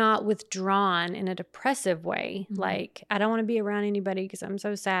you're not withdrawn in a depressive way. Like, I don't want to be around anybody because I'm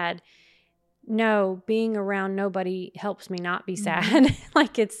so sad. No, being around nobody helps me not be sad.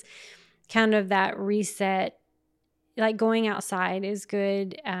 Like, it's kind of that reset. Like, going outside is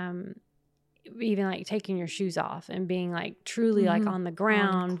good. Even like taking your shoes off and being like truly like on the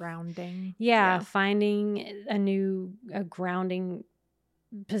ground. Grounding. Yeah. Finding a grounding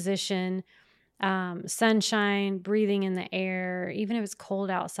position. sunshine, breathing in the air, even if it's cold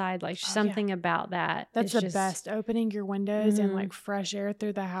outside, like something about that. That's the best. Opening your windows and like fresh air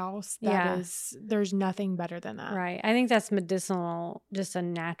through the house. There's nothing better than that. Right. I think that's medicinal, just a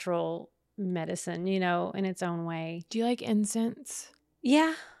natural medicine, in its own way. Do you like incense?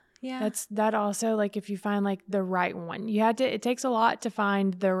 Yeah. Yeah. That also, like, if you find like the right one, it takes a lot to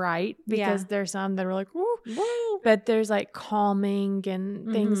find the right, because there's some that are like, woo, but there's like calming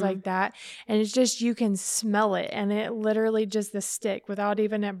and things like that. And it's just, you can smell it, and it literally just the stick without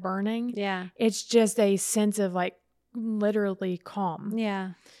even it burning. Yeah. It's just a sense of like literally calm.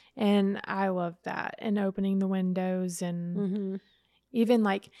 Yeah. And I love that. And opening the windows and even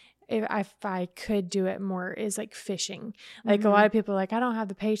like, if I could do it more, is like fishing. Like a lot of people are like, I don't have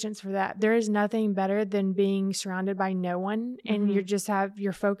the patience for that. There is nothing better than being surrounded by no one and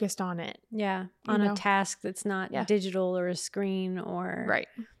you're focused on it. Yeah. On a task that's not digital or a screen or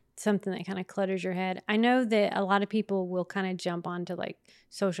something that kind of clutters your head. I know that a lot of people will kind of jump onto like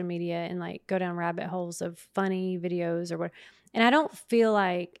social media and like go down rabbit holes of funny videos or whatever. And I feel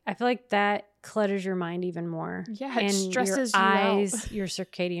like that clutters your mind even more. Yeah, it stresses your eyes, out. Your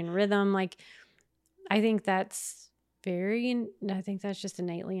circadian rhythm. Like, I think that's just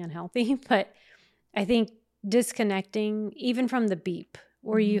innately unhealthy. But I think disconnecting, even from the beep,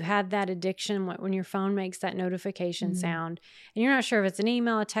 or you had that addiction when your phone makes that notification sound, and you're not sure if it's an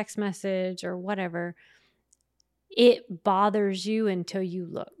email, a text message, or whatever, it bothers you until you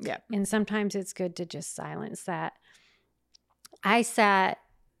look. Yeah. And sometimes it's good to just silence that. I sat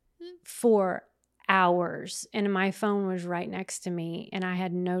for hours and my phone was right next to me, and I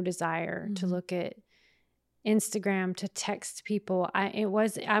had no desire to look at Instagram, to text people. I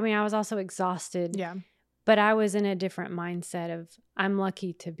was also exhausted. Yeah. But I was in a different mindset of, I'm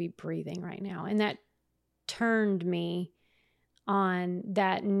lucky to be breathing right now. And that turned me on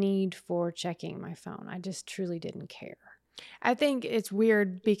that need for checking my phone. I just truly didn't care. I think it's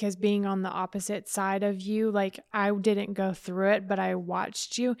weird because being on the opposite side of you, like I didn't go through it, but I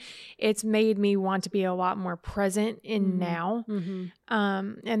watched you. It's made me want to be a lot more present in now.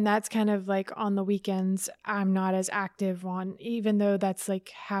 And that's kind of like on the weekends, I'm not as active on, even though that's like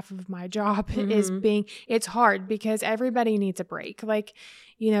half of my job it's hard because everybody needs a break. Like,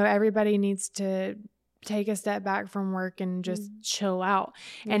 everybody needs to take a step back from work and just chill out.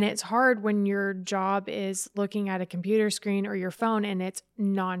 And it's hard when your job is looking at a computer screen or your phone and it's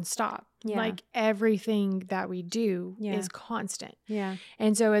nonstop. Like everything that we do is constant. Yeah.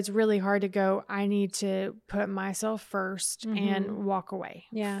 And so it's really hard to go, I need to put myself first and walk away.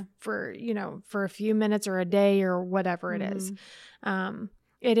 Yeah. For a few minutes or a day or whatever it is.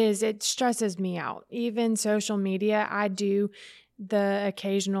 It stresses me out. Even social media, I do the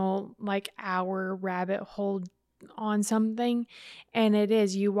occasional like hour rabbit hole on something, and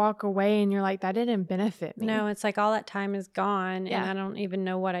you walk away and you're like, that didn't benefit me. No, it's like all that time is gone and I don't even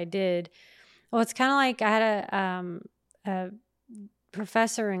know what I did. Well, it's kind of like I had a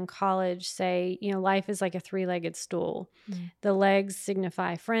professor in college say, life is like a 3-legged stool. The legs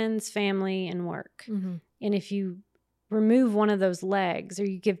signify friends, family, and work. And if you remove one of those legs or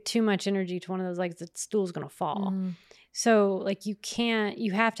you give too much energy to one of those legs, the stool's going to fall. So like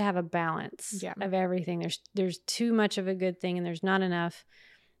you have to have a balance of everything. There's too much of a good thing and there's not enough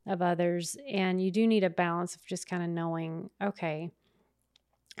of others. And you do need a balance of just kind of knowing, okay.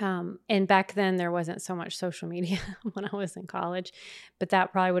 And back then there wasn't so much social media when I was in college, but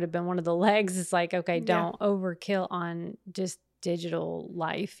that probably would have been one of the legs. It's like, okay, don't overkill on just digital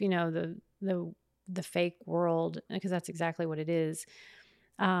life, the fake world, because that's exactly what it is.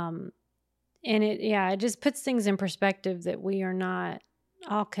 And it just puts things in perspective that we are not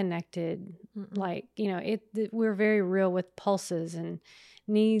all connected. Like, we're very real with pulses and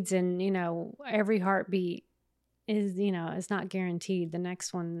needs, and, every heartbeat is, it's not guaranteed. The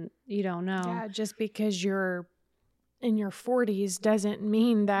next one, you don't know. Yeah. Just because you're in your 40s doesn't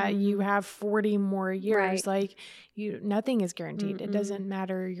mean that you have 40 more years. Like nothing is guaranteed. It doesn't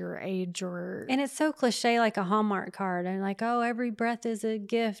matter your age and it's so cliche, like a Hallmark card, and like, oh, every breath is a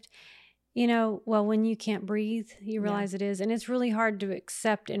gift. Well, when you can't breathe, you realize it is. And it's really hard to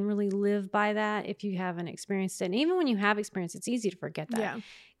accept and really live by that if you haven't experienced it. And even when you have experienced it, it's easy to forget that. Yeah.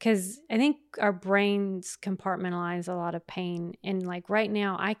 Because I think our brains compartmentalize a lot of pain. And like right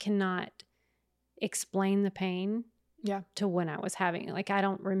now, I cannot explain the pain to when I was having it. Like, I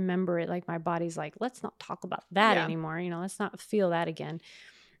don't remember it. Like, my body's like, let's not talk about that anymore. Let's not feel that again.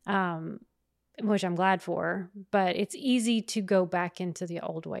 Which I'm glad for, but it's easy to go back into the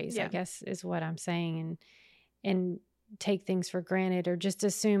old ways, I guess is what I'm saying. And take things for granted or just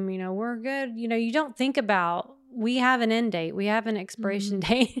assume, we're good. You don't think about, we have an end date. We have an expiration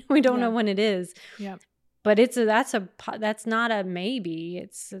date. We don't know when it is. Yeah. But that's not a maybe.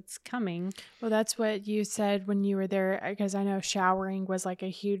 It's coming. Well, that's what you said when you were there, because I know showering was like a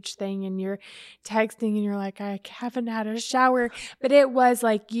huge thing, and you're texting and you're like, I haven't had a shower. But it was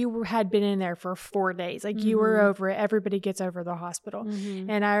like you had been in there for 4 days. Like you were over it. Everybody gets over the hospital.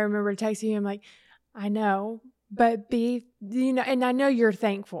 And I remember texting you, I'm like, I know, but and I know you're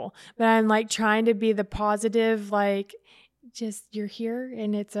thankful, but I'm like trying to be the positive, like, just you're here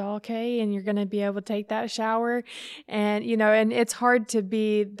and it's okay and you're going to be able to take that shower. And and it's hard to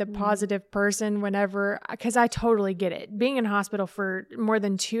be the positive person whenever, because I totally get it, being in hospital for more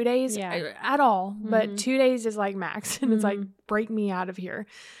than 2 days at all, but 2 days is like max, and it's like, break me out of here.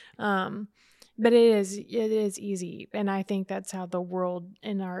 But it is easy, and I think that's how the world,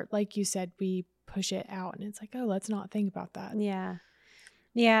 in our, like you said, we push it out, and it's like, oh, let's not think about that.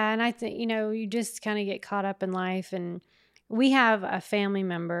 And I think you just kind of get caught up in life. And we have a family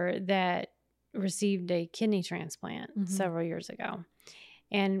member that received a kidney transplant several years ago.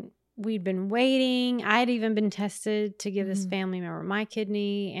 And we'd been waiting. I'd even been tested to give this family member my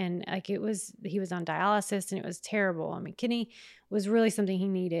kidney. And like he was on dialysis, and it was terrible. I mean, kidney was really something he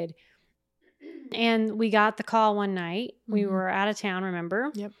needed. And we got the call one night. We were out of town,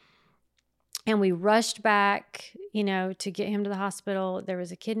 remember? Yep. And we rushed back, to get him to the hospital. There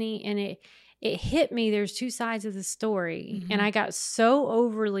was a kidney, and it hit me. There's two sides of the story. And I got so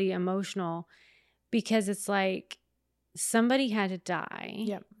overly emotional because it's like somebody had to die.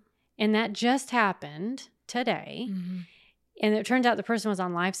 Yep. And that just happened today. And it turns out the person was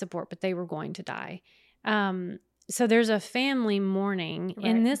on life support, but they were going to die. So there's a family mourning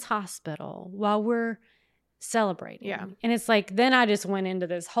in this hospital while we're celebrating. Yeah. And it's like, then I just went into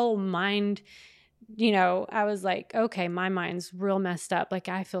this whole mind, I was like, okay, my mind's real messed up. Like,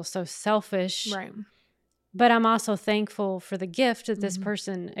 I feel so selfish. Right. But I'm also thankful for the gift that this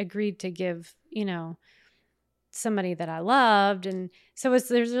person agreed to give, somebody that I loved. And so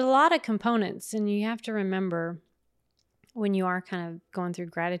there's a lot of components, and you have to remember when you are kind of going through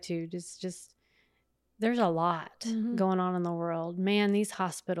gratitude, it's just, there's a lot going on in the world. Man, these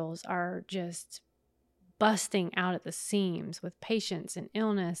hospitals are just busting out at the seams with patients and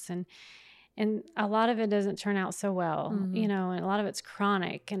illness, and a lot of it doesn't turn out so well, and a lot of it's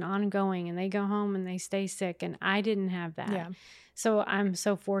chronic and ongoing, and they go home and they stay sick, and I didn't have that. Yeah. So I'm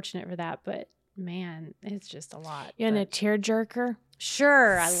so fortunate for that, but man, it's just a lot. And a tearjerker.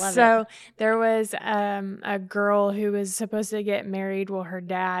 Sure, I love it. So there was a girl who was supposed to get married. Well, her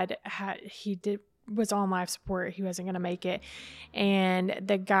dad was on life support. He wasn't going to make it. And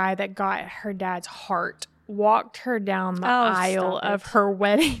the guy that got her dad's heart walked her down the aisle of her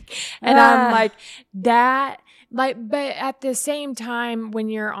wedding. And I'm like, that, like, but at the same time, when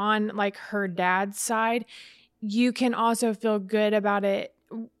you're on like her dad's side, you can also feel good about it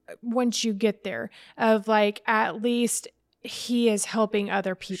once you get there, of like, at least he is helping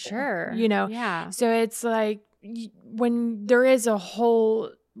other people. Sure. Yeah. So it's like, when there is a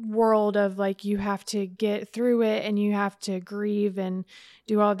whole world of like, you have to get through it and you have to grieve and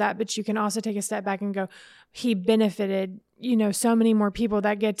do all of that, but you can also take a step back and go, he benefited, so many more people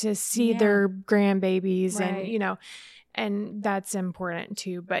that get to see their grandbabies, and and that's important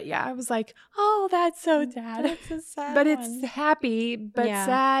too. But yeah, I was like, oh, that's so sad. That's a sad but one. It's happy, but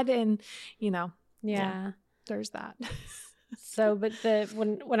sad, and there's that. So, but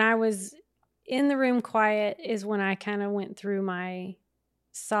when I was in the room quiet is when I kind of went through my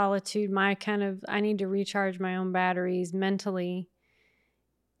solitude, I need to recharge my own batteries mentally.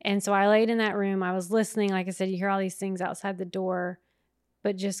 And so I laid in that room. I was listening. Like I said, you hear all these things outside the door,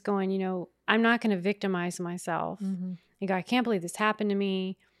 but just going, I'm not going to victimize myself. And go, I can't believe this happened to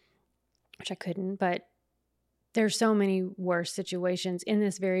me, which I couldn't, but there's so many worse situations in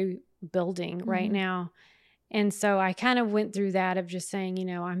this very building right now. And so I kind of went through that of just saying,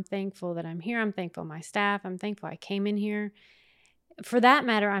 I'm thankful that I'm here. I'm thankful my staff. I'm thankful I came in here. For that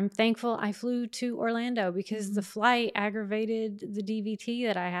matter, I'm thankful I flew to Orlando, because the flight aggravated the DVT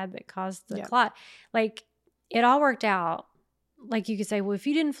that I had that caused the clot. Like, it all worked out. Like, you could say, well, if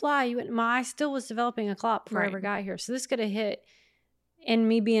you didn't fly, you wouldn't. I still was developing a clot before I ever got here. So this could have hit in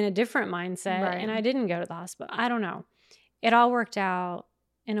me being a different mindset, and I didn't go to the hospital. I don't know. It all worked out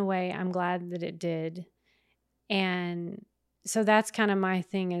in a way. I'm glad that it did. And so that's kind of my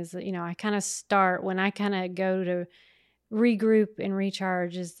thing is, I kind of start when I kind of go to regroup and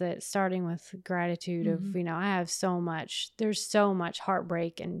recharge, is that starting with gratitude of, I have there's so much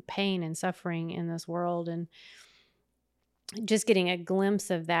heartbreak and pain and suffering in this world, and just getting a glimpse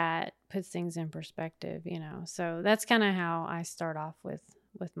of that puts things in perspective, you know. So that's kind of how I start off with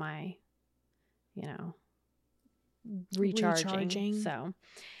my, you know, recharging. So,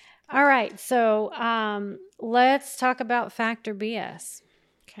 all right. So, let's talk about fact or BS.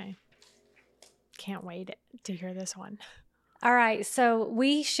 Okay. Can't wait to hear this one. All right. So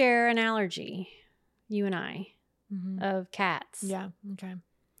we share an allergy, you and I, of cats. Yeah. Okay.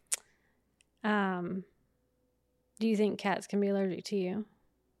 Do you think cats can be allergic to you?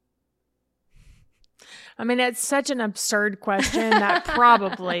 I mean, it's such an absurd question that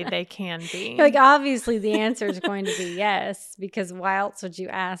probably they can be. Like, obviously the answer is going to be yes, because why else would you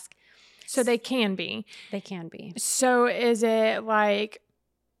ask? So they can be. They can be. So is it like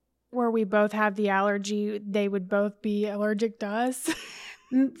where we both have the allergy, they would both be allergic to us?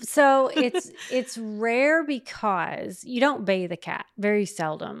 So it's rare because you don't bathe a cat. Very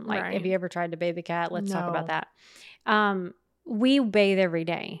seldom. Like, Right. Have you ever tried to bathe a cat? Let's talk about that. We bathe every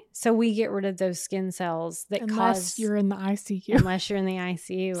day. So we get rid of those skin cells that Unless you're in the ICU. Unless you're in the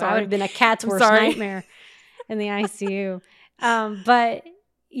ICU. Sorry. I would have been a cat's worst nightmare in the ICU. But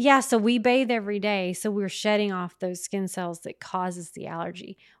yeah, so we bathe every day. So we're shedding off those skin cells that causes the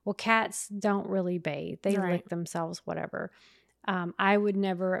allergy. Well, cats don't really bathe. They lick themselves, whatever. I would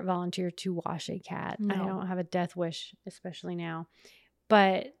never volunteer to wash a cat. No. I don't have a death wish, especially now.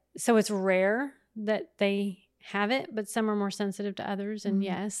 But so it's rare that they have it, but some are more sensitive to others. And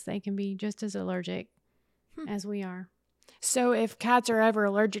yes, they can be just as allergic as we are. So if cats are ever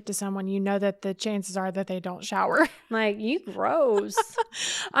allergic to someone, you know that the chances are that they don't shower. Like, you gross.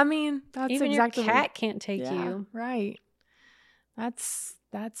 I mean, that's even exactly your cat can't take you. Right. That's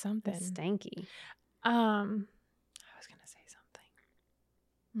something. That's stanky. I was gonna say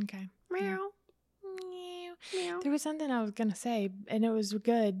something. Okay. Meow. Meow. There was something I was gonna say, and it was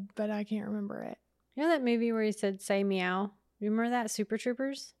good, but I can't remember it. You know that movie where he said, say meow? Remember that? Super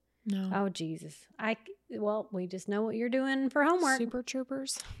Troopers? No. Oh, Jesus. Well, we just know what you're doing for homework. Super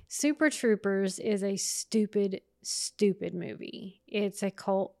Troopers? Super Troopers is a stupid, stupid movie. It's a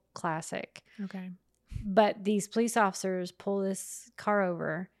cult classic. Okay. But these police officers pull this car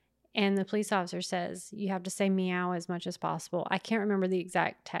over, and the police officer says, you have to say meow as much as possible. I can't remember the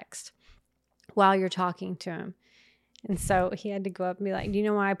exact text while you're talking to him. And so he had to go up and be like, do you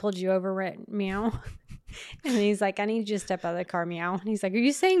know why I pulled you over, meow? And he's like, I need you to step out of the car, meow. And he's like, are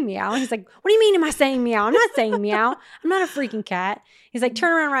you saying meow? And he's like, what do you mean am I saying meow? I'm not saying meow. I'm not a freaking cat. He's like,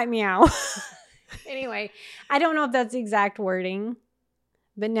 turn around, right, meow. Anyway, I don't know if that's the exact wording,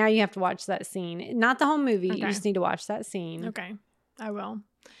 but now you have to watch that scene. Not the whole movie. Okay. You just need to watch that scene. Okay, I will.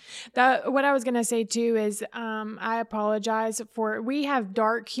 What I was going to say too is I apologize we have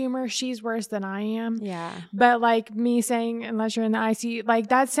dark humor. She's worse than I am. Yeah. But like me saying, unless you're in the ICU, like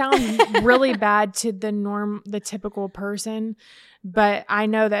that sounds really bad to the typical person, but I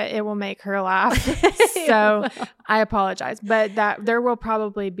know that it will make her laugh. So I apologize, but there will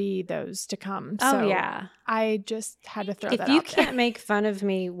probably be those to come. So yeah. I just had to throw that out there. If you there. can't make fun of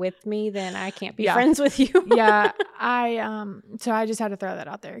me with me, then I can't be friends with you. Yeah. So I just had to throw that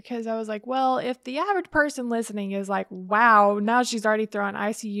out there because I was like, well, if the average person listening is like, wow, now she's already throwing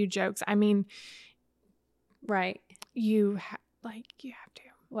ICU jokes. I mean, right. You have to.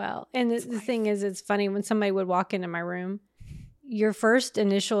 Well, and the thing is, it's funny when somebody would walk into my room, your first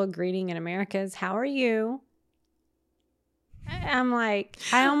initial greeting in America is, how are you? I'm like,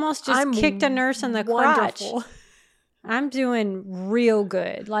 I almost just kicked a nurse in the crotch. I'm doing real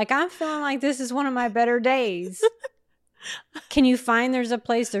good. Like, I'm feeling like this is one of my better days. Can you find there's a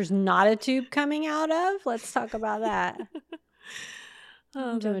place there's not a tube coming out of? Let's talk about that.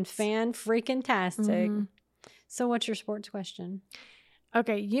 I'm doing fan-freaking-tastic. Mm-hmm. So what's your sports question?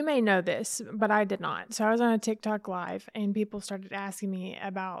 Okay, you may know this, but I did not. So I was on a TikTok live, and people started asking me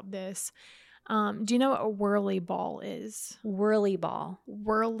about this. Do you know what a whirly ball is? Whirly ball.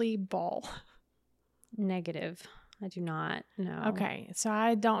 Whirly ball. Negative. I do not know. Okay, so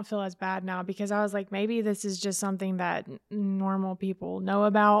I don't feel as bad now because I was like, maybe this is just something that normal people know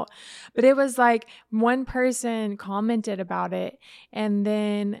about. But it was like one person commented about it, and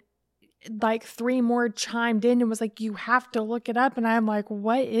then like 3 more chimed in and was like, you have to look it up. And I'm like,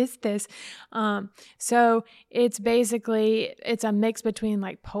 what is this? So it's a mix between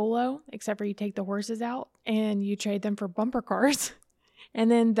like polo, except for you take the horses out and you trade them for bumper cars. And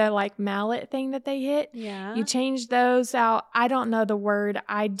then the like mallet thing that they hit, you change those out. I don't know the word.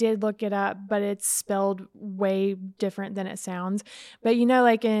 I did look it up, but it's spelled way different than it sounds. But you know,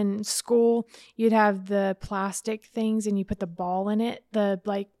 like in school, you'd have the plastic things and you put the ball in it, the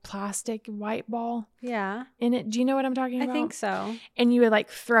like plastic white ball in it. Do you know what I'm talking about? I think so. And you would like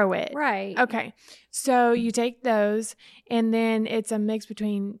throw it. Right. Okay. So you take those and then it's a mix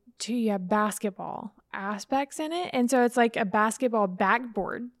between too, you have basketball aspects in it. And so it's like a basketball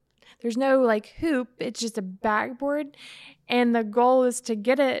backboard. There's no like hoop. It's just a backboard. And the goal is to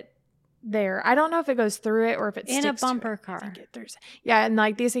get it there. I don't know if it goes through it or if it sticks in a bumper to it. car. Yeah, and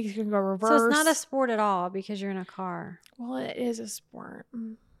like these things can go reverse. So it's not a sport at all because you're in a car. Well, it is a sport.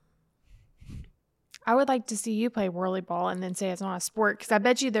 I would like to see you play whirly ball and then say it's not a sport because I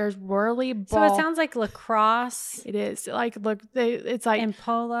bet you there's whirly ball. So it sounds like lacrosse. It is. Like, look, it's like. And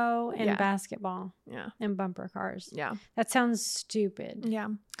polo and basketball. Yeah. And bumper cars. Yeah. That sounds stupid. Yeah.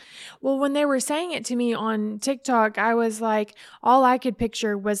 Well, when they were saying it to me on TikTok, I was like, all I could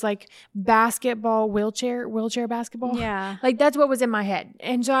picture was like basketball, wheelchair basketball. Yeah. Like that's what was in my head.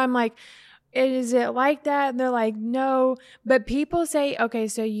 And so I'm like, is it like that? And they're like, no. But people say, okay,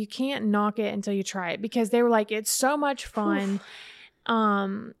 so you can't knock it until you try it because they were like, it's so much fun.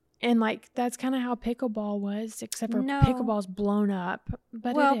 And like, that's kind of how pickleball was, except for pickleball's blown up.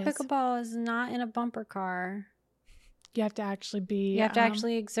 But pickleball is not in a bumper car. You have to actually be. You have to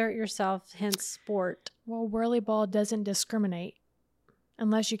actually exert yourself, hence sport. Well, whirly ball doesn't discriminate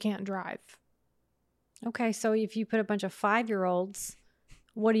unless you can't drive. Okay, so if you put a bunch of 5-year-olds,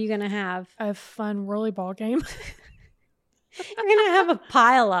 what are you going to have? A fun whirly ball game. You're going to have a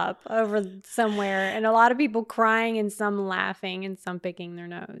pile up over somewhere and a lot of people crying and some laughing and some picking their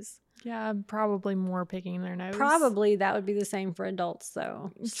nose. Yeah, probably more picking their nose. Probably that would be the same for adults,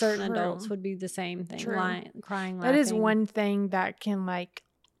 though. Certain adults would be the same thing. Crying, laughing. That is one thing that can like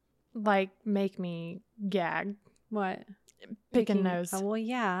make me gag. What? Picking nose. Oh, well,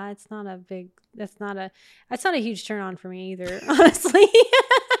 yeah, that's not a huge turn on for me either, honestly.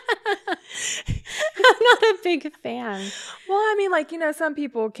 I'm not a big fan. Well, I mean, like, some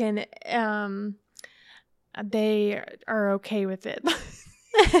people can, they are okay with it.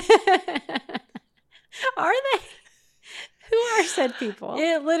 Are they? Who are said people?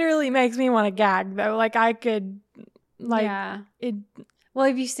 It literally makes me want to gag, though. Like, I could, like, it. Well,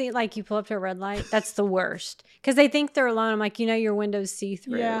 if you see, like, you pull up to a red light, that's the worst. Because they think they're alone. I'm like, your windows see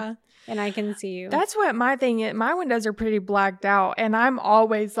through. Yeah. And I can see you. That's what my thing is. My windows are pretty blacked out. And I'm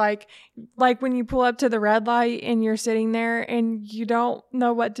always like when you pull up to the red light and you're sitting there and you don't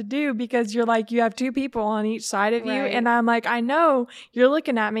know what to do because you're like, you have 2 people on each side of you. And I'm like, I know you're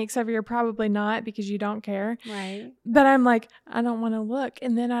looking at me, except for you're probably not because you don't care. Right. But I'm like, I don't want to look.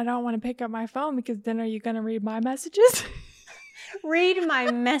 And then I don't want to pick up my phone because then are you going to read my messages? Read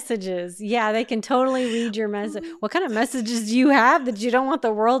my messages. Yeah, they can totally read your message. What kind of messages do you have that you don't want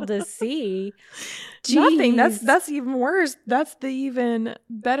the world to see? Jeez. Nothing. That's even worse. That's the even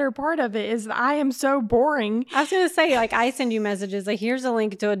better part of it is I am so boring. I was going to say, like, I send you messages. Like, here's a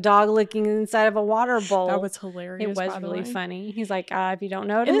link to a dog licking inside of a water bowl. That was hilarious. It was really funny. He's like, if you don't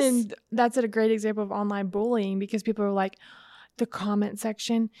notice. And then that's a great example of online bullying because people are like, the comment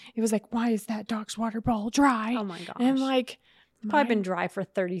section, it was like, why is that dog's water bowl dry? Oh, my gosh. And I'm like, probably been dry for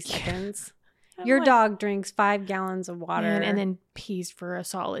 30 seconds. Your dog drinks 5 gallons of water. And then pees for a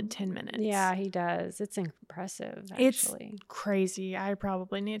solid 10 minutes. Yeah, he does. It's impressive, actually. It's crazy. I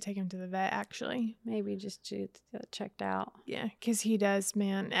probably need to take him to the vet, actually. Maybe just to get checked out. Yeah, because he does,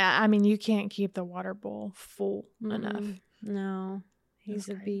 man. I mean, you can't keep the water bowl full enough. No, he's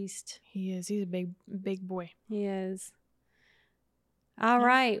a beast. He is. He's a big boy. He is. All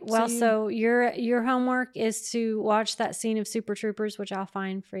right. Well, so your homework is to watch that scene of Super Troopers, which I'll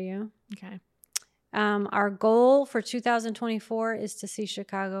find for you. Okay. Our goal for 2024 is to see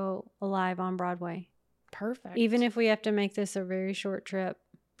Chicago live on Broadway. Perfect. Even if we have to make this a very short trip.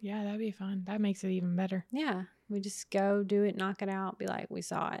 Yeah, that'd be fun. That makes it even better. Yeah. We just go do it, knock it out, be like, we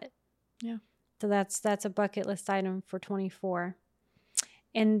saw it. Yeah. So that's a bucket list item for 24.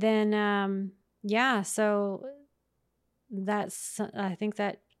 And then, so I think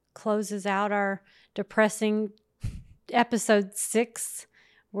that closes out our depressing episode 6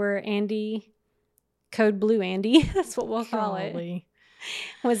 where Andy, Code Blue Andy, that's what we'll call it.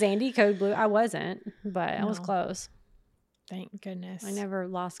 Was Andy Code Blue? I wasn't, but I was close. Thank goodness. I never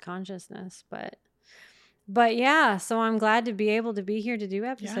lost consciousness, but yeah, so I'm glad to be able to be here to do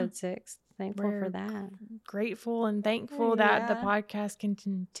episode 6. Thankful for that. Grateful and thankful that the podcast can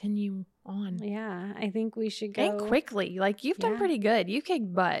continue on. Yeah, I think we should go. And quickly. Like, you've done pretty good. You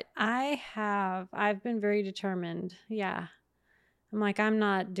kicked butt. I have. I've been very determined. Yeah. I'm like, I'm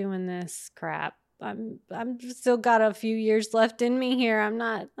not doing this crap. I'm still got a few years left in me here. I'm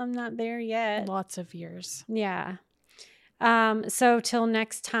not there yet. Lots of years. Yeah. So till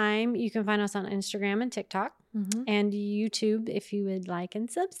next time, you can find us on Instagram and TikTok and YouTube if you would like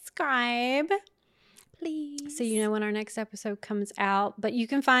and subscribe. please. So you know when our next episode comes out. But you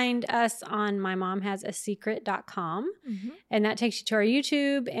can find us on mymomhasasecret.com. And that takes you to our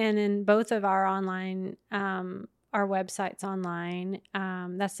YouTube and in both of our online, our websites online.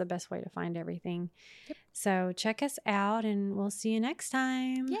 That's the best way to find everything. Yep. So check us out and we'll see you next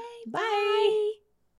time. Yay. Bye.